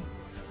 Arcanite.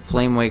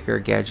 Flame Waker,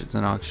 Gadgets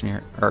and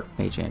Auctioneer,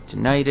 Archmage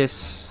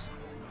Antonitis.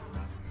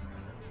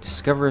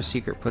 Discover a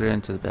secret, put it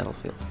into the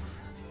battlefield.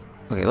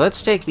 Okay,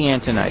 let's take the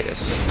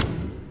Antonitis.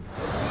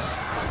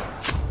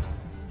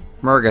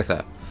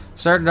 Murgatha.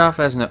 Started off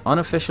as an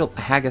unofficial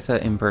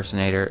Hagatha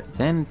impersonator,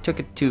 then took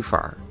it too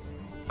far.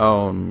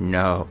 Oh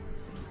no.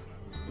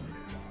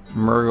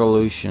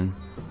 Murgalution.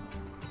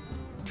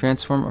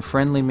 Transform a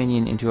friendly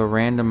minion into a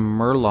random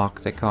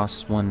Murloc that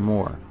costs 1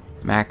 more.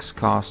 Max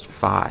cost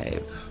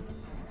 5.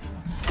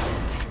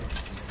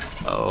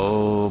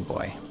 Oh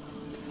boy.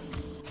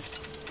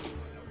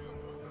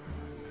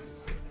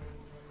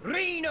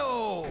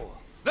 Reno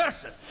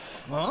versus.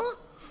 Huh?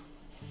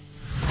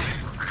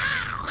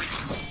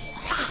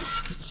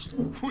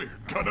 We're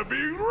gonna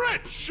be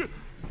rich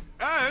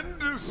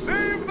and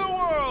save the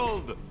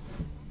world.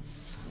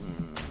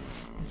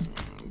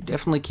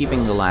 Definitely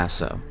keeping the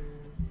lasso.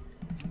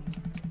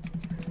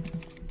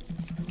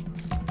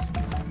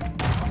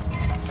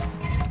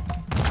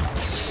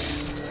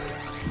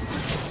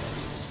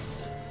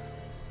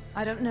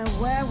 I don't know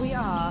where we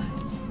are,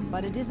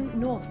 but it isn't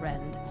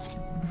Northrend.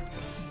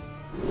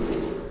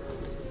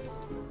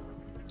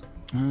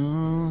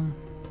 Yeah,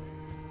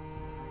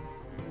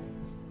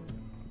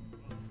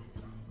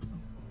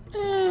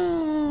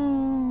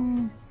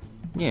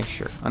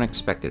 sure.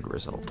 Unexpected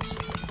results.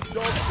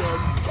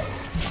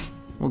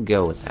 We'll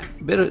go with that.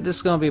 This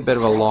is going to be a bit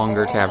of a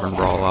longer Tavern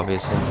Brawl,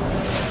 obviously.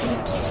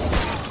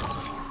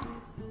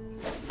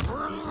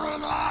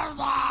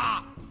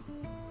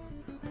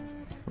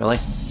 Really?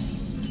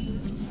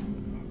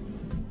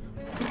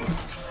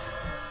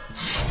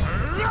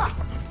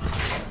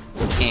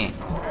 Eh.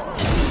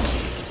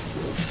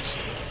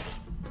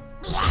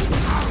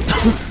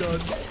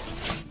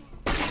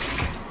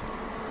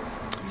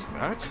 Is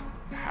that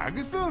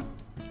Agatha?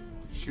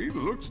 She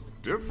looks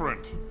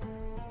different.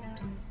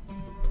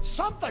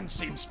 Something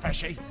seems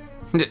fishy.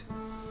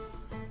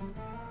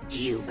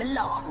 You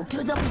belong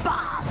to the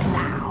bog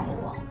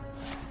now.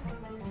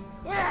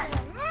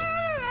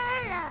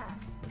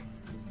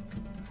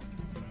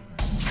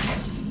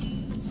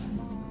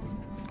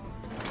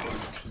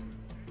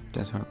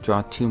 Does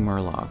draw 2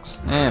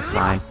 Murlocs.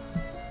 Fine.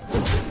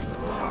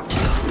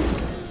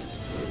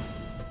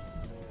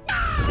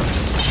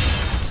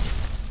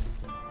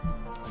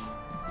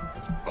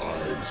 I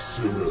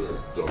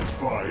serve the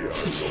Fire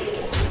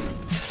Lord.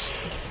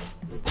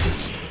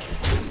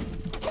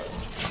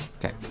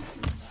 Okay.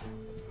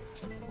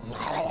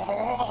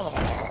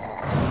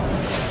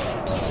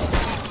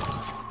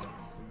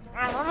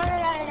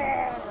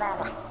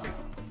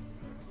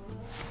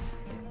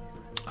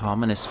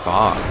 Ominous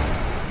fog.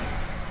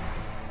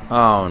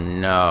 Oh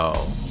no.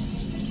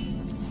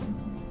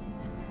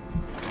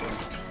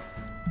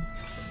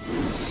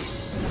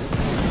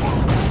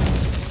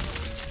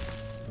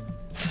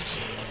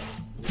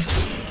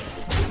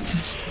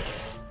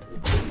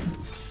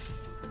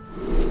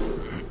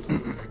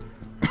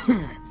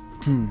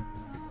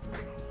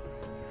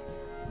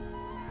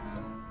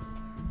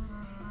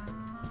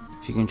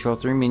 If you control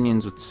 3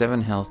 minions with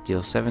 7 health,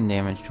 deal 7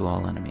 damage to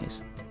all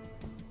enemies.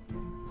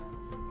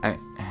 I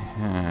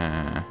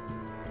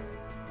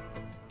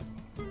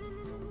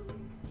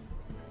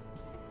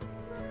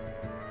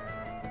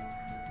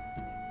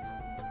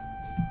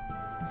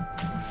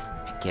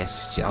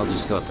guess I'll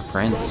just go with the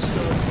prince.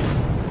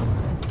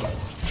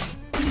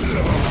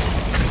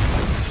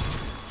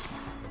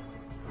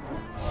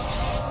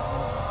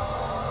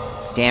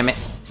 Damn it.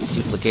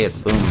 Duplicate the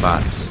boom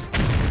bots.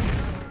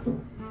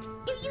 Do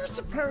you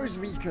suppose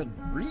we could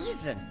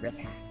reason with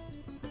her?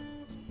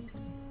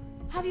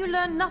 Have you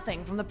learned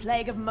nothing from the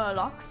plague of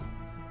Murlocs?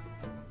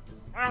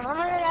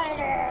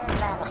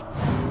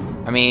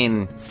 I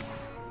mean,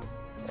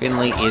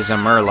 Finley is a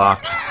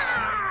Murloc.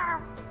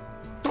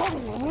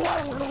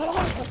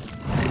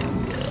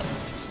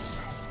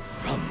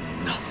 From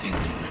nothing,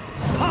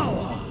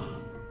 power.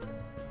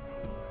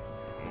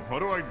 What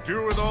do I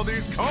do with all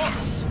these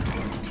cards?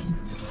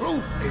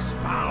 Truth is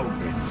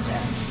found in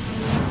death.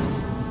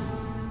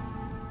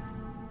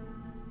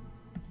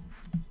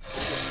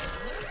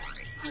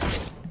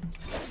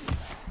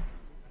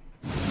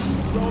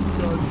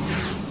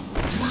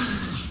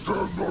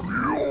 Stand on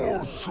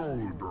your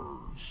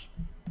shoulders.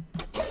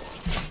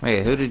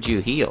 Wait, who did you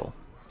heal?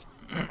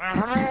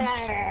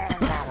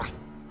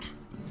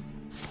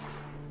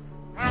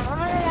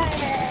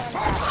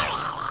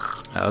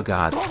 Oh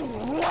god.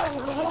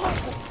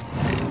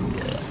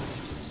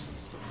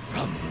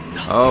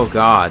 Oh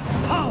god.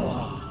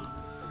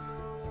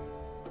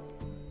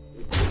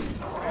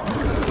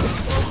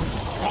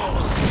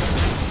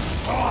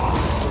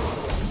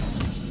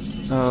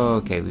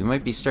 Okay, we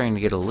might be starting to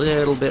get a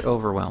little bit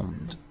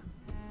overwhelmed.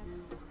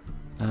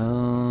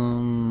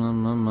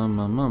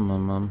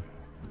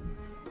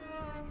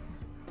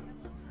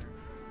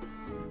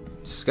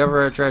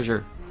 Discover a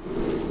treasure.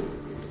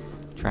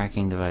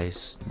 Tracking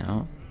device.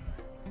 No.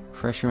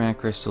 Refresh your mana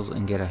crystals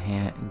and get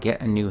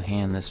a new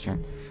hand this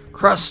turn.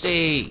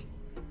 Krusty!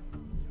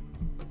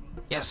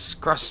 Yes,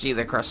 Krusty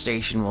the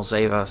crustacean will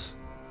save us.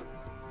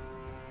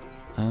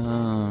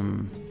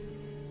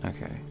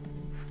 Okay.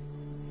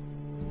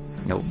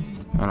 Nope.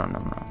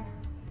 No.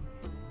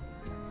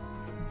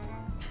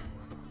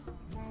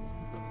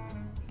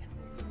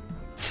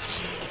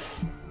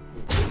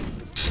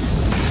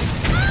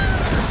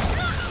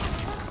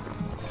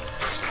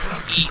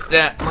 Eat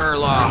that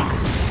Murloc!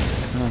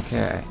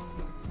 Okay.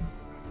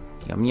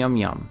 Yum, yum,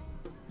 yum.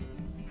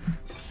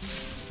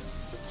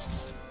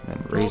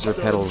 And Razor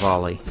Petal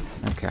Volley.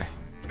 Okay.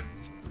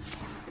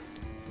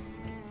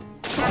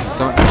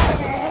 So...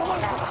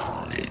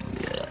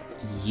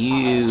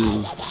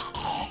 You...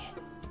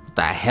 What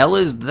the hell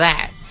is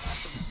that?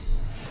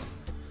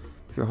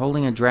 If you're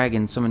holding a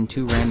dragon, summon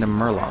 2 random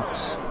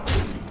Murlocs.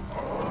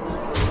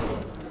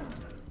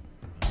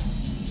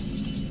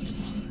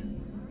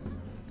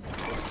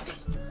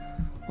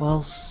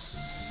 Well,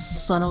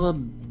 son of a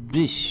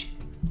bitch.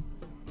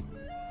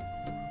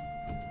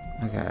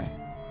 Okay.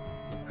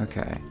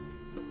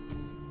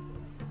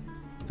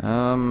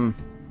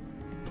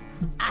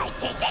 I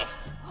did it!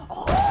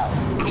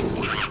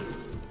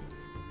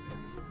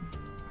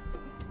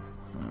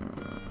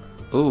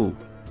 Ooh.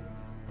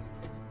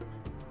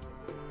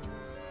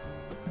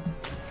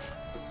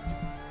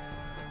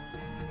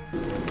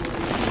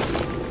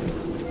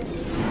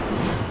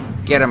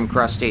 Get him,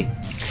 Krusty.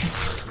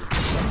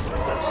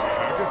 Was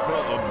Agatha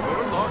a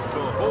Murloc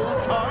the whole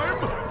time?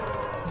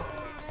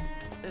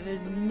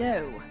 No.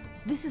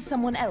 This is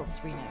someone else,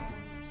 Reno.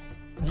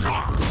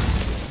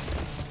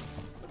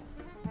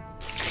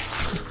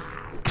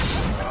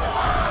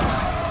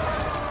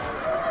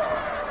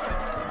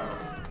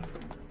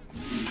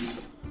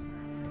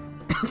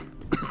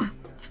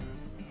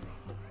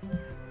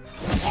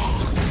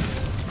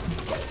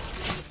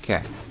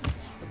 Okay.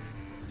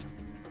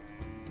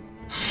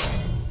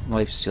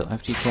 Lifesteal.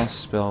 After you cast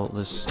a spell,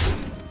 this...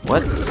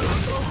 What?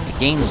 It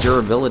gains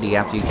durability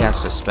after you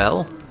cast a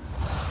spell?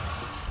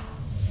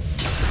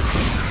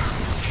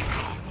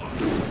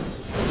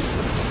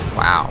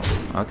 Wow.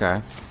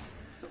 Okay.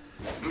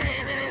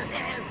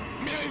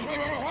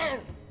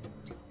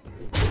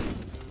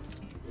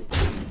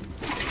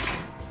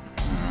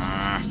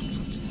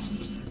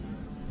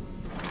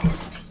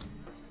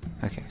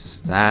 Okay,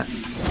 so that...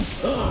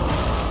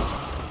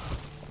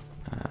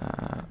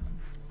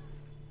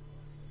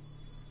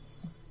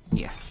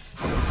 yeah.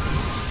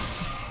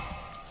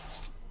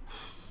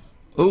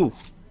 Ooh.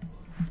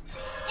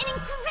 An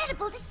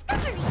incredible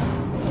discovery.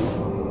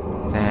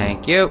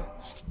 Thank you.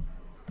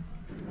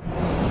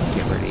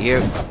 Get rid of you.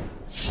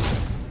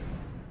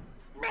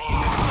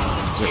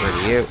 Get rid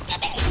of you.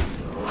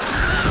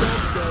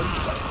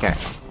 Okay.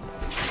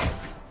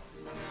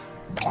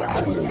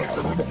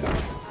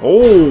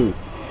 Oh!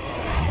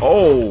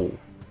 Oh!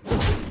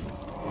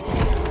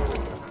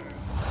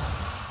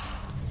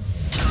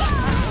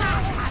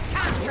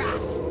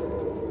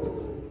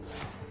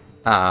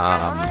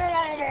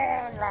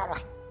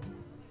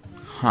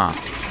 Huh.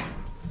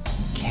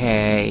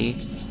 Okay.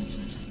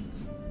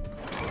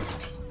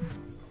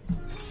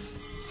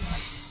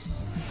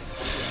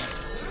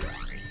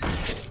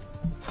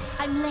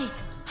 I'm late.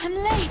 I'm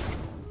late.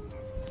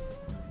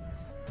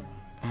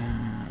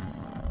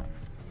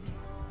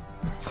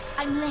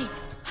 I'm late.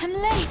 I'm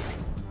late.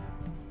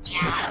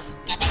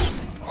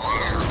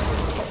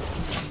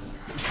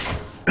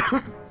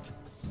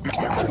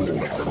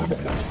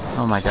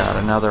 Oh my god,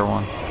 another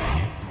one.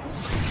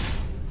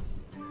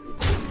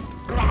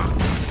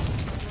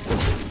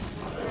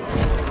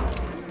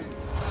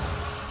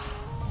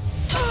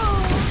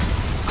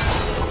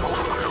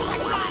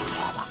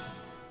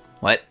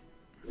 What?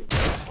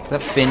 Is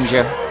that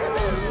Finja?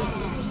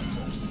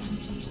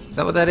 Is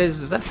that what that is?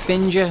 Is that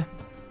Finja?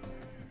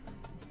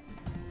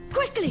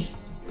 Quickly.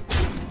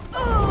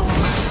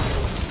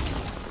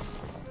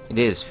 It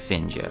is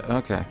Finja.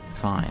 Okay,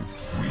 fine.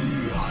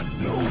 We are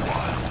no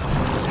one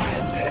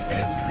and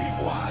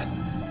everyone.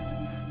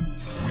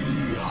 We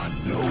are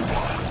no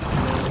one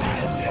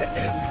and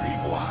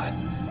everyone.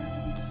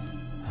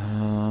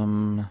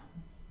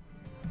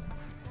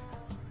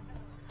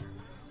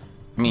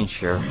 I mean,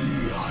 sure.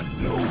 We are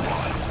no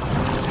one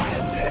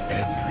and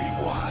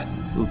everyone.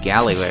 Ooh,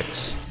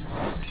 Gallywix.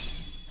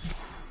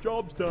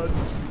 Job's done.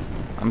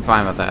 I'm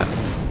fine with that.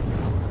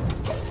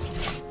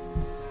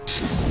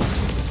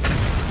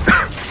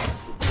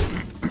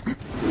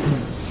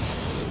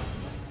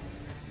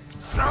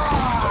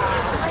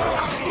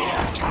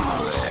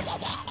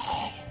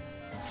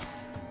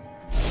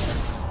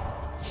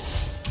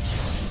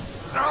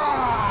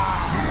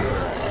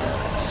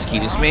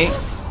 Excuse me.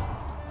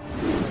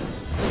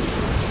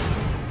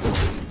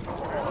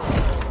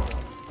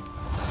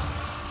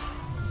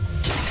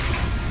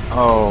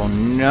 Oh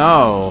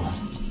no.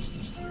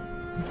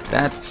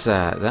 That's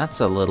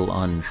a little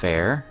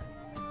unfair.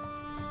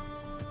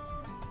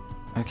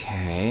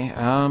 Okay,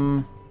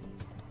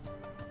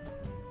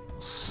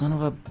 son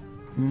of a...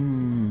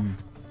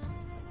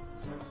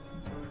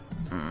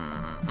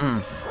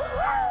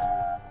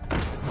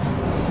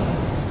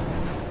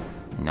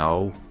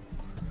 No.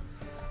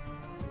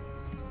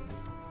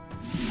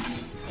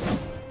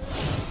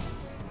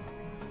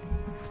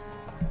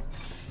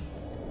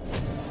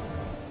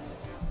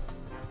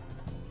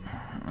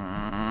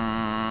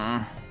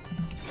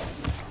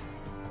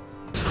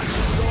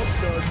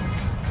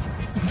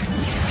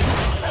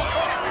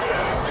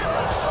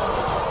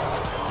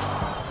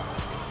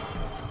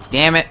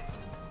 Damn it.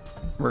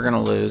 We're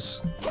gonna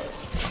lose.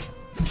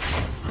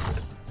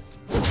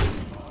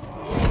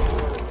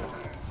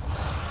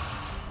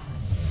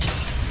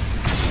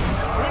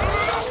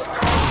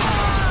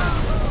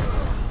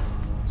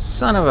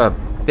 Son of a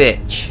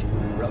bitch.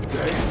 Rough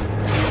day.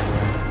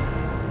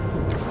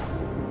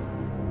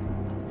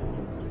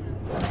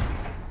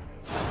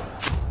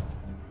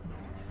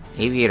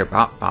 Aviator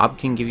Bob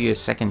can give you a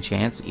second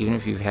chance even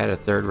if you've had a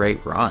third-rate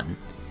run.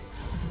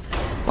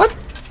 What?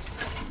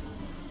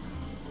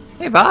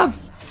 Hey, Bob.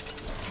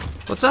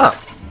 What's up?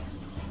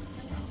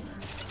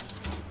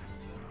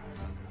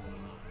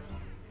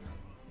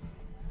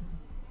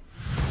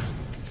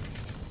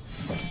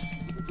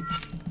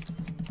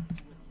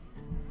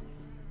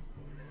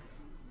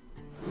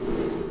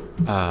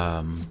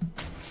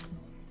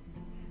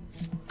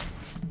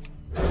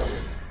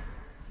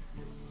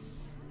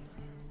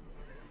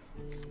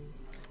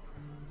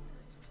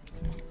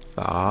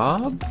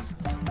 Bob?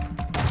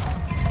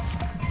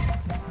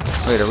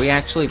 Wait, are we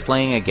actually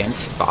playing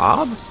against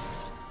Bob?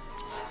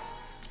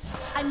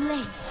 I'm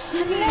late.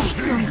 I'm late.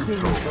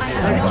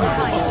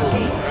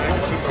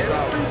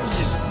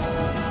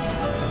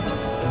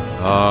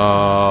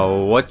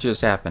 Oh, what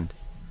just happened?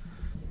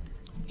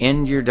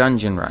 End your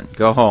dungeon run.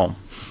 Go home.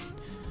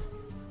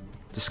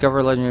 Discover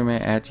a legendary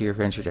minion, add to your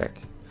adventure deck.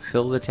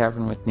 Fill the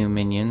tavern with new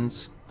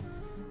minions.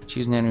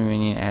 Choose an enemy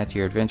minion, add to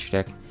your adventure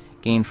deck.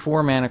 Gain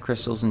 4 mana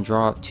crystals and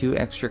draw up 2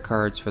 extra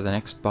cards for the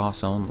next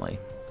boss only.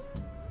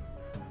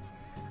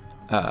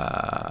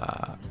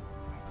 I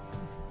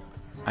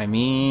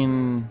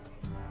mean...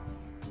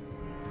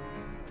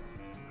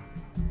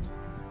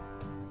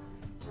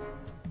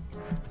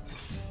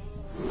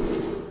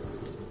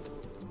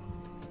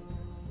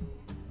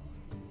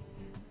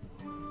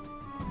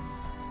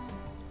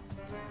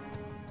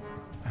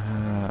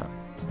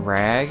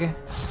 Rag?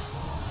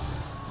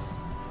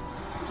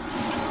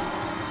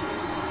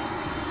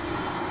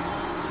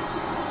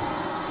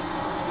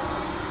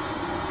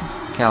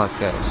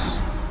 Calicos.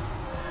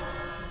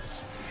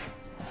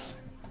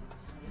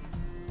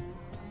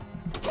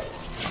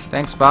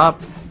 Thanks, Bob.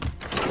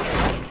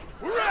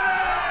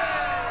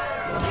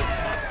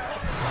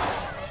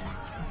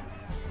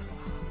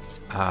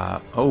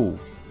 Oh.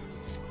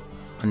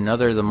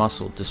 Another the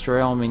muscle.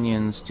 Destroy all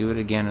minions. Do it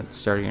again at the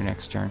start of your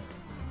next turn.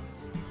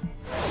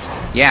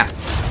 Yeah,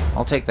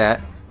 I'll take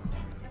that.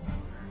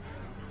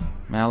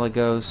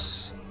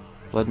 Malagos,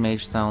 Blood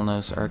Mage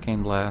Thalanos,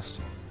 Arcane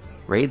Blast.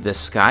 Raid the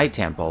Sky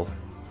Temple.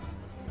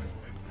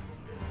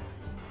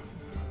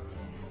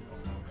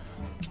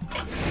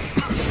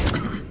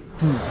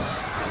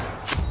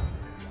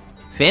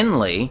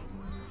 Finley?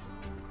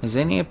 Has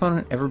any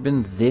opponent ever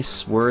been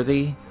this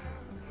worthy?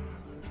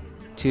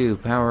 2,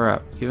 power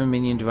up. Give a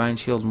minion Divine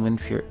Shield and Wind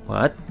Fury.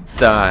 What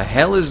the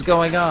hell is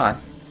going on?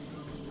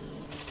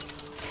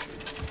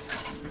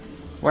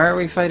 Why are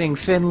we fighting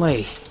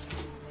Finley?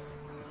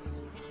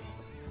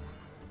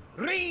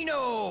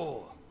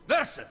 Reno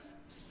versus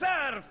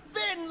Sir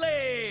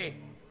Finley!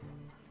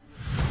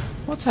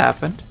 What's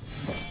happened?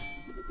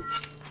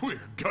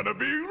 We're gonna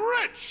be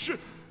rich!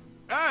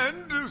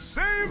 And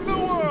save the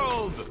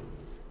world!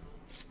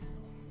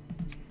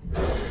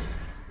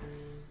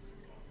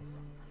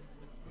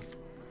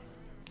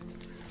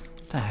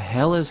 What the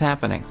hell is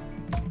happening?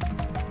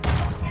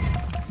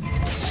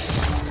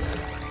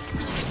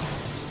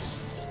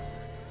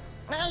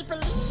 I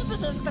believe it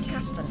is the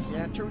custom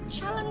here to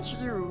challenge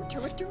you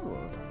to a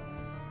duel.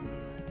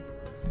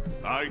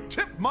 I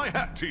tip my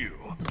hat to you.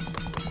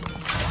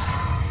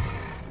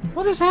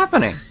 What is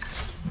happening?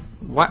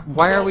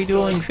 Why are we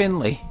dueling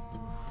Finley?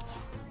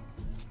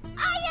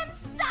 I am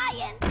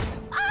science!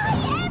 I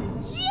am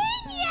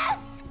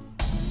genius!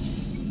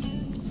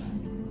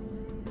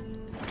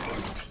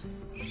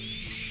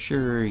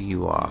 Sure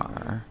you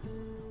are.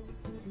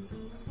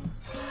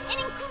 An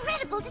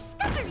incredible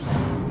discovery!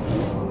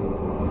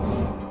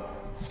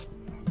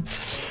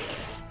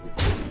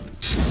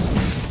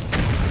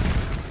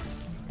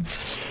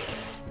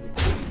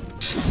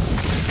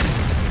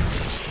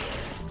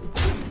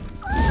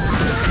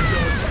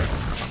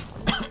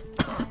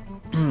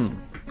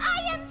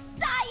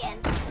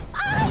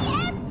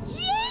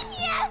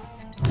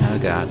 Oh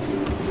god.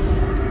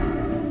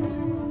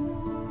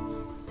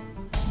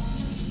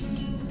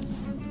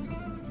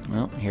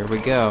 Well, here we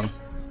go.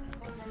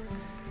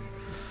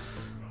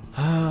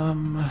 I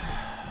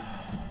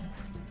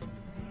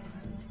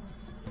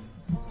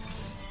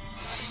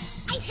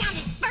found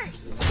it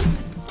first!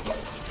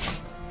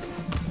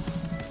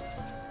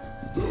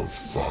 The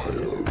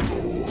Fire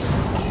Lord.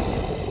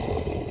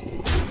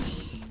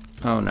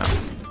 Oh no.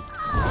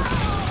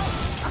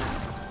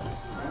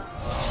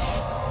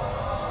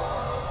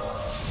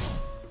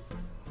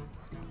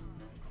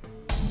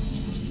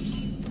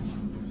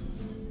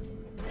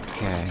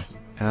 Okay.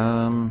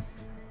 An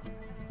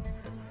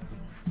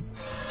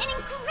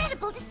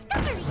incredible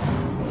discovery!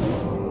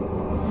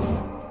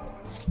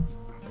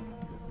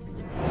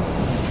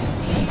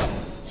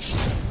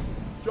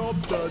 Job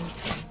done.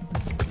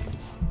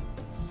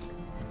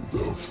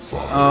 The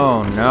Fire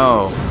Oh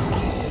no.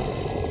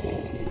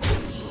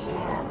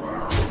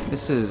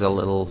 This is a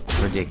little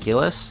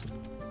ridiculous.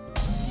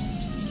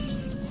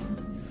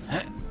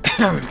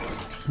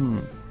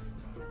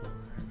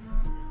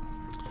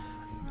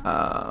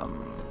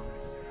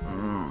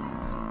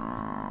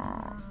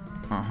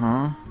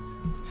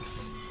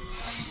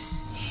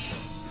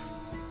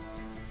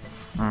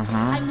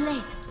 I'm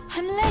late!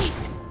 I'm late!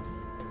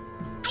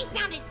 I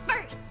found it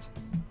first!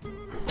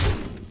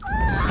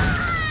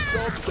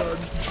 Job done.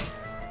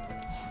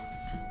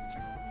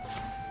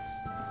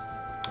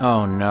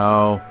 Oh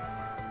no.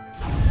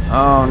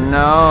 Oh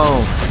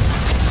no.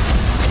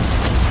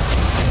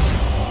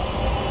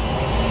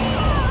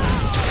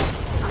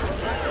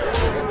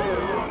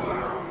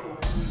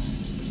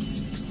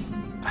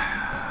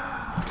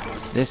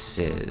 This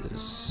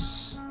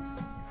is...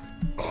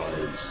 I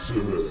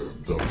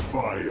serve the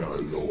Fire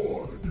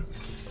Lord.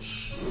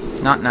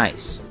 not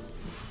nice.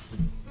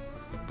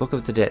 Book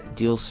of the Dead.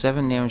 Deals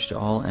 7 damage to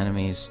all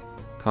enemies.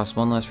 Costs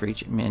 1 less for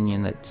each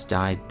minion that's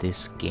died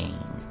this game.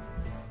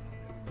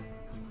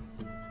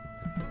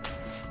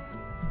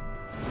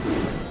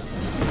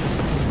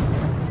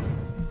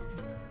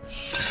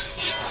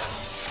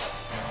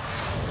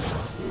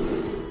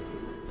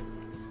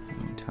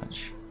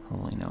 Touch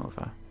Holy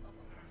Nova.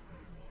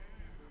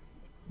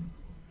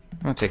 I'm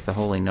gonna take the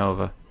Holy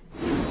Nova.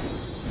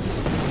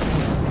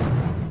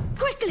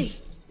 Quickly!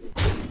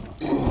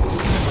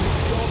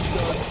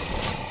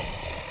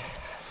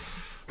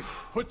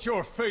 Put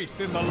your faith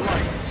in the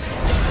light.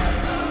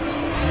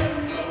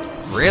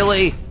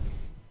 Really?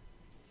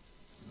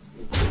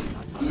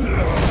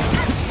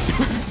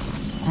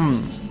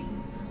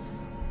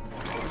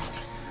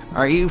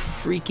 Are you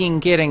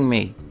freaking kidding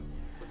me?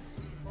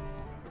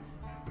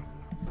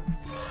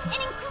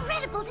 An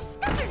incredible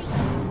discovery!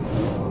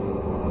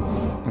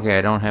 Okay,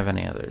 I don't have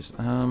any others.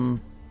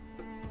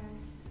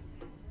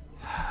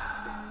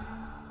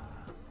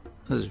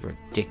 This is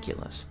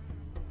ridiculous.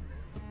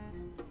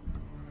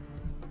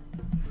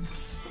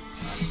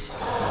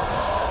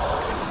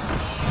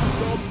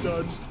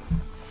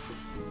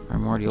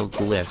 Primordial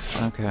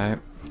glyph. Okay.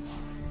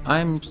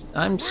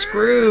 I'm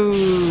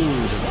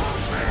screwed.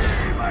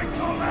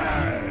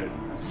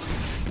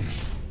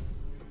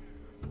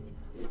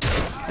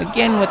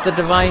 Again with the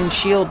divine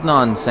shield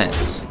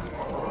nonsense.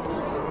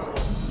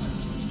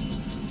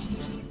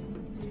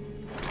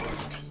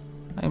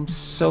 I'm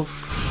so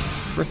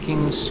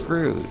freaking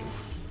screwed.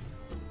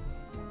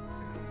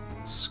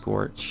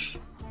 Scorch.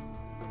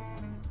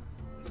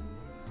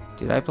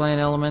 Did I play an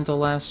elemental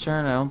last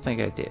turn? I don't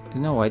think I did.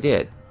 No, I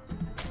did.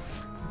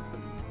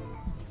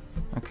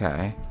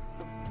 Okay.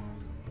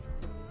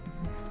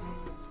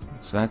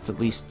 So that's at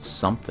least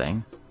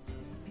something.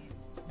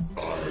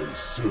 I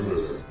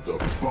serve the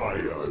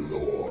Fire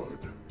Lord.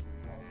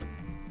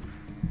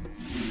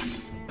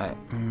 I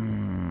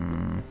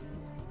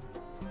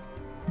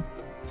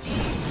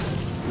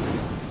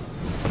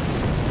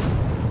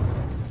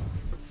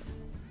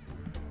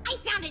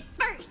found it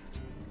first!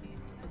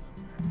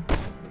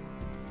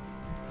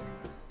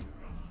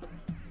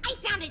 I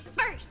found it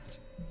first!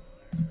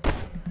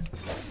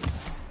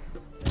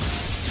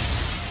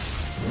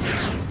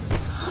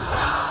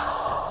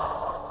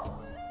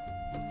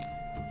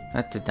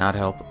 That did not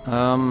help.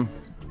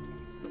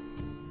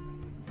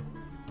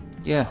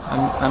 Yeah,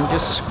 I'm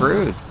just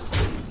screwed.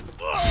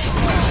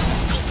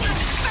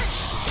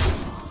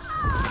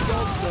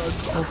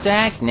 Well,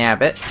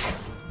 dagnabbit.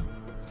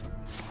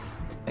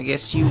 I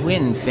guess you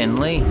win,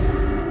 Finley.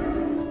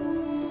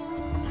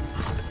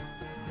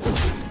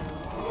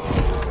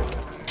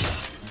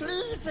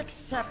 Please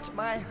accept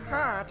my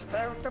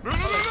heartfelt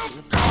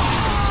apologies.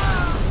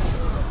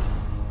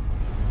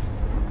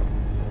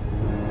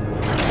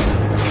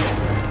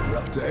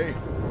 Rough day.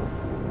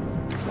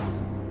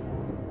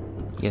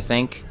 You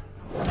think?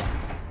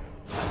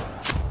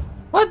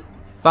 What?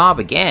 Bob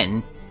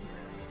again?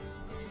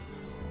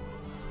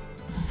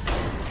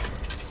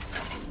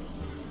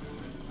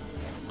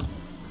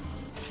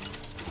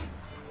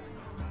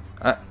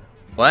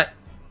 What?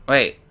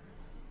 Wait.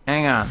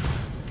 Hang on.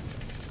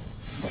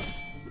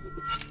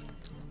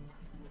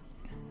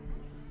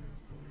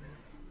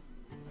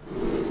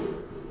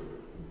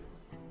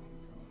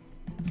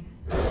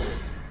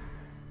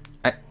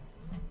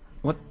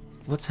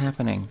 What's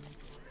happening?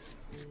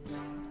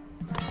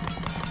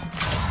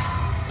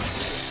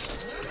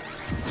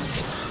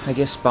 I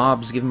guess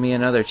Bob's giving me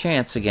another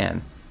chance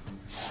again.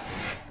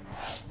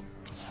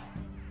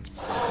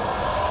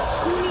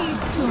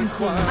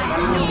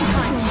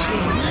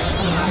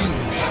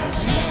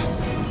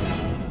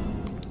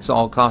 This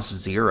all costs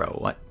 0.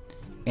 What?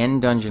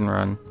 End dungeon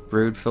run.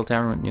 Brood, fill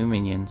tavern with new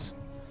minions.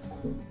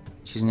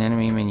 Choose an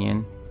enemy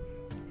minion.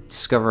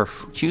 Discover.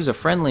 Choose a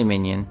friendly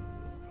minion.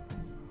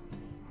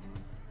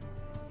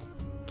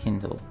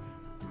 Kindle.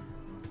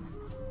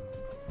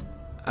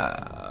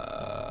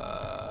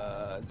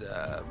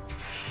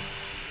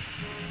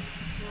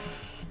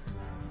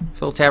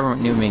 Fill tavern with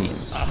new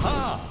minions.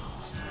 Aha!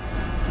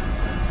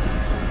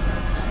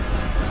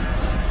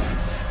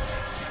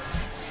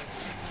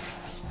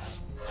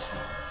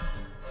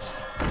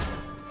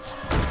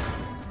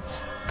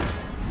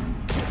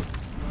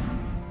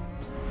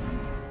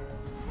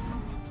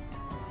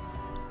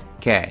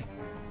 Okay.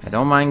 I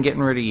don't mind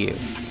getting rid of you.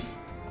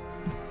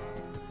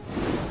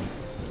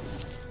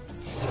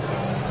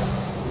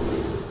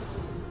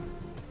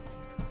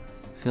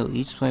 Fill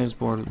each player's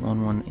board with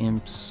 1/1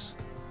 imps.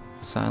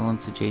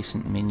 Silence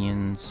adjacent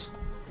minions.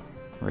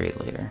 Raid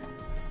later.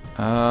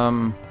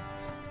 Gonna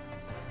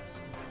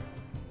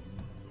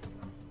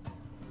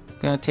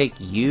take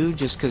you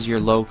just because you're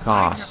low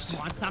cost. I just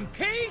want some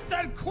peace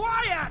and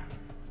quiet!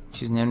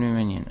 She's an enemy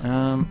minion.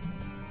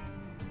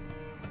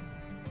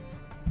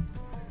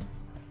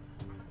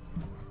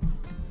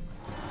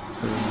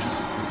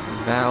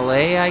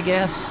 Valet, I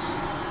guess?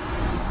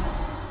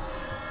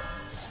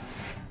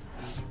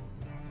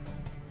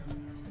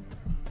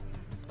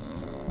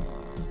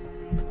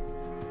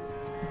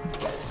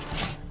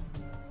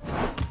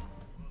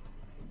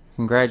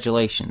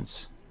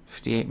 Congratulations.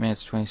 58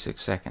 minutes,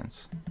 26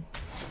 seconds.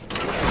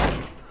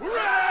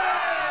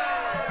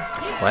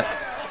 What?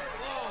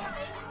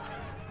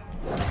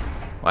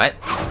 What?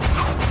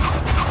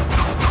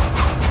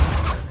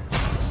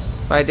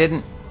 But I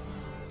didn't.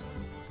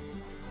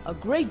 A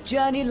great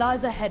journey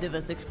lies ahead of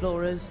us,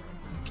 explorers.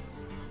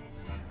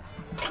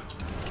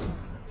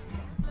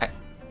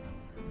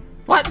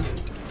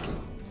 What?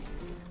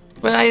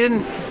 But I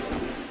didn't.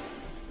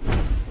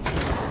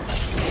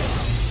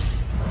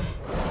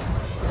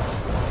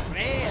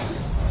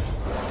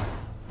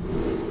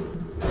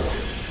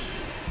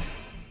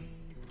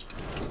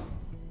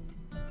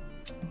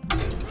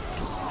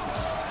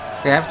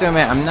 I have to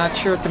admit, I'm not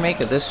sure what to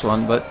make of this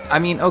one, but I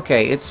mean,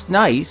 okay, it's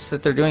nice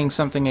that they're doing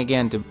something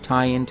again to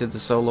tie into the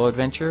solo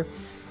adventure.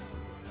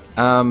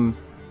 The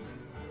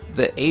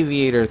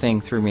aviator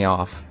thing threw me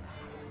off.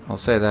 I'll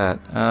say that.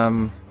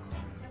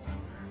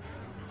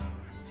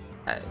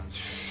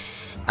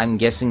 I'm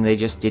guessing they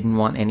just didn't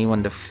want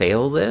anyone to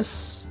fail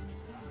this?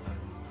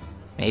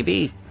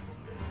 Maybe?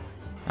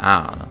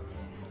 I don't know.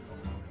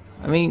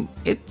 I mean,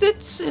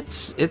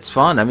 it's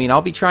fun. I mean,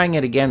 I'll be trying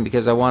it again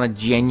because I want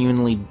to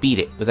genuinely beat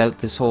it without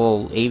this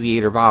whole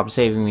Aviator Bob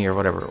saving me or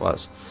whatever it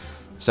was.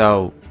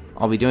 So,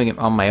 I'll be doing it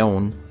on my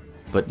own,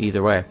 but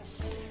either way.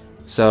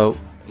 So,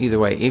 either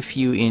way, if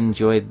you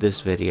enjoyed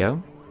this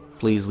video,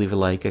 please leave a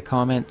like, a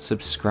comment,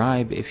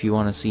 subscribe if you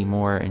want to see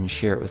more, and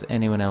share it with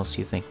anyone else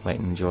you think might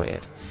enjoy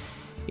it.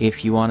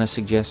 If you want to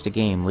suggest a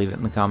game, leave it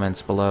in the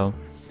comments below.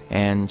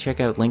 And check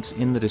out links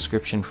in the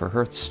description for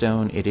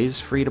Hearthstone. It is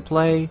free to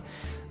play.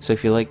 So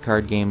if you like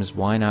card games,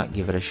 why not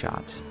give it a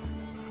shot?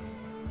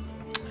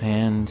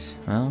 And,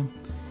 well,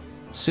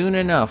 soon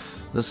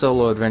enough, the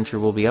solo adventure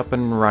will be up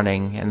and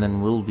running, and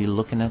then we'll be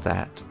looking at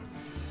that.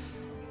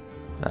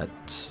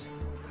 But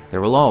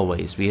there will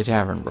always be a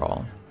Tavern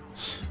Brawl.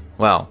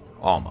 Well,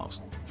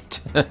 almost.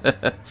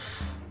 Alright.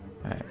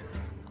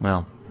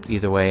 Well,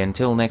 either way,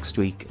 until next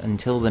week,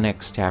 until the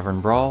next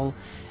Tavern Brawl,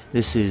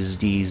 this is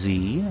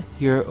DZ,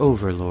 your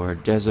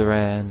Overlord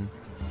Dezeran.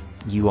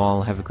 You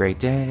all have a great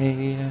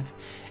day.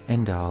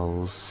 And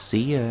I'll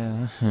see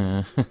ya.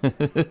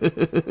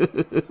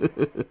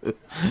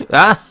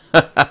 Ah!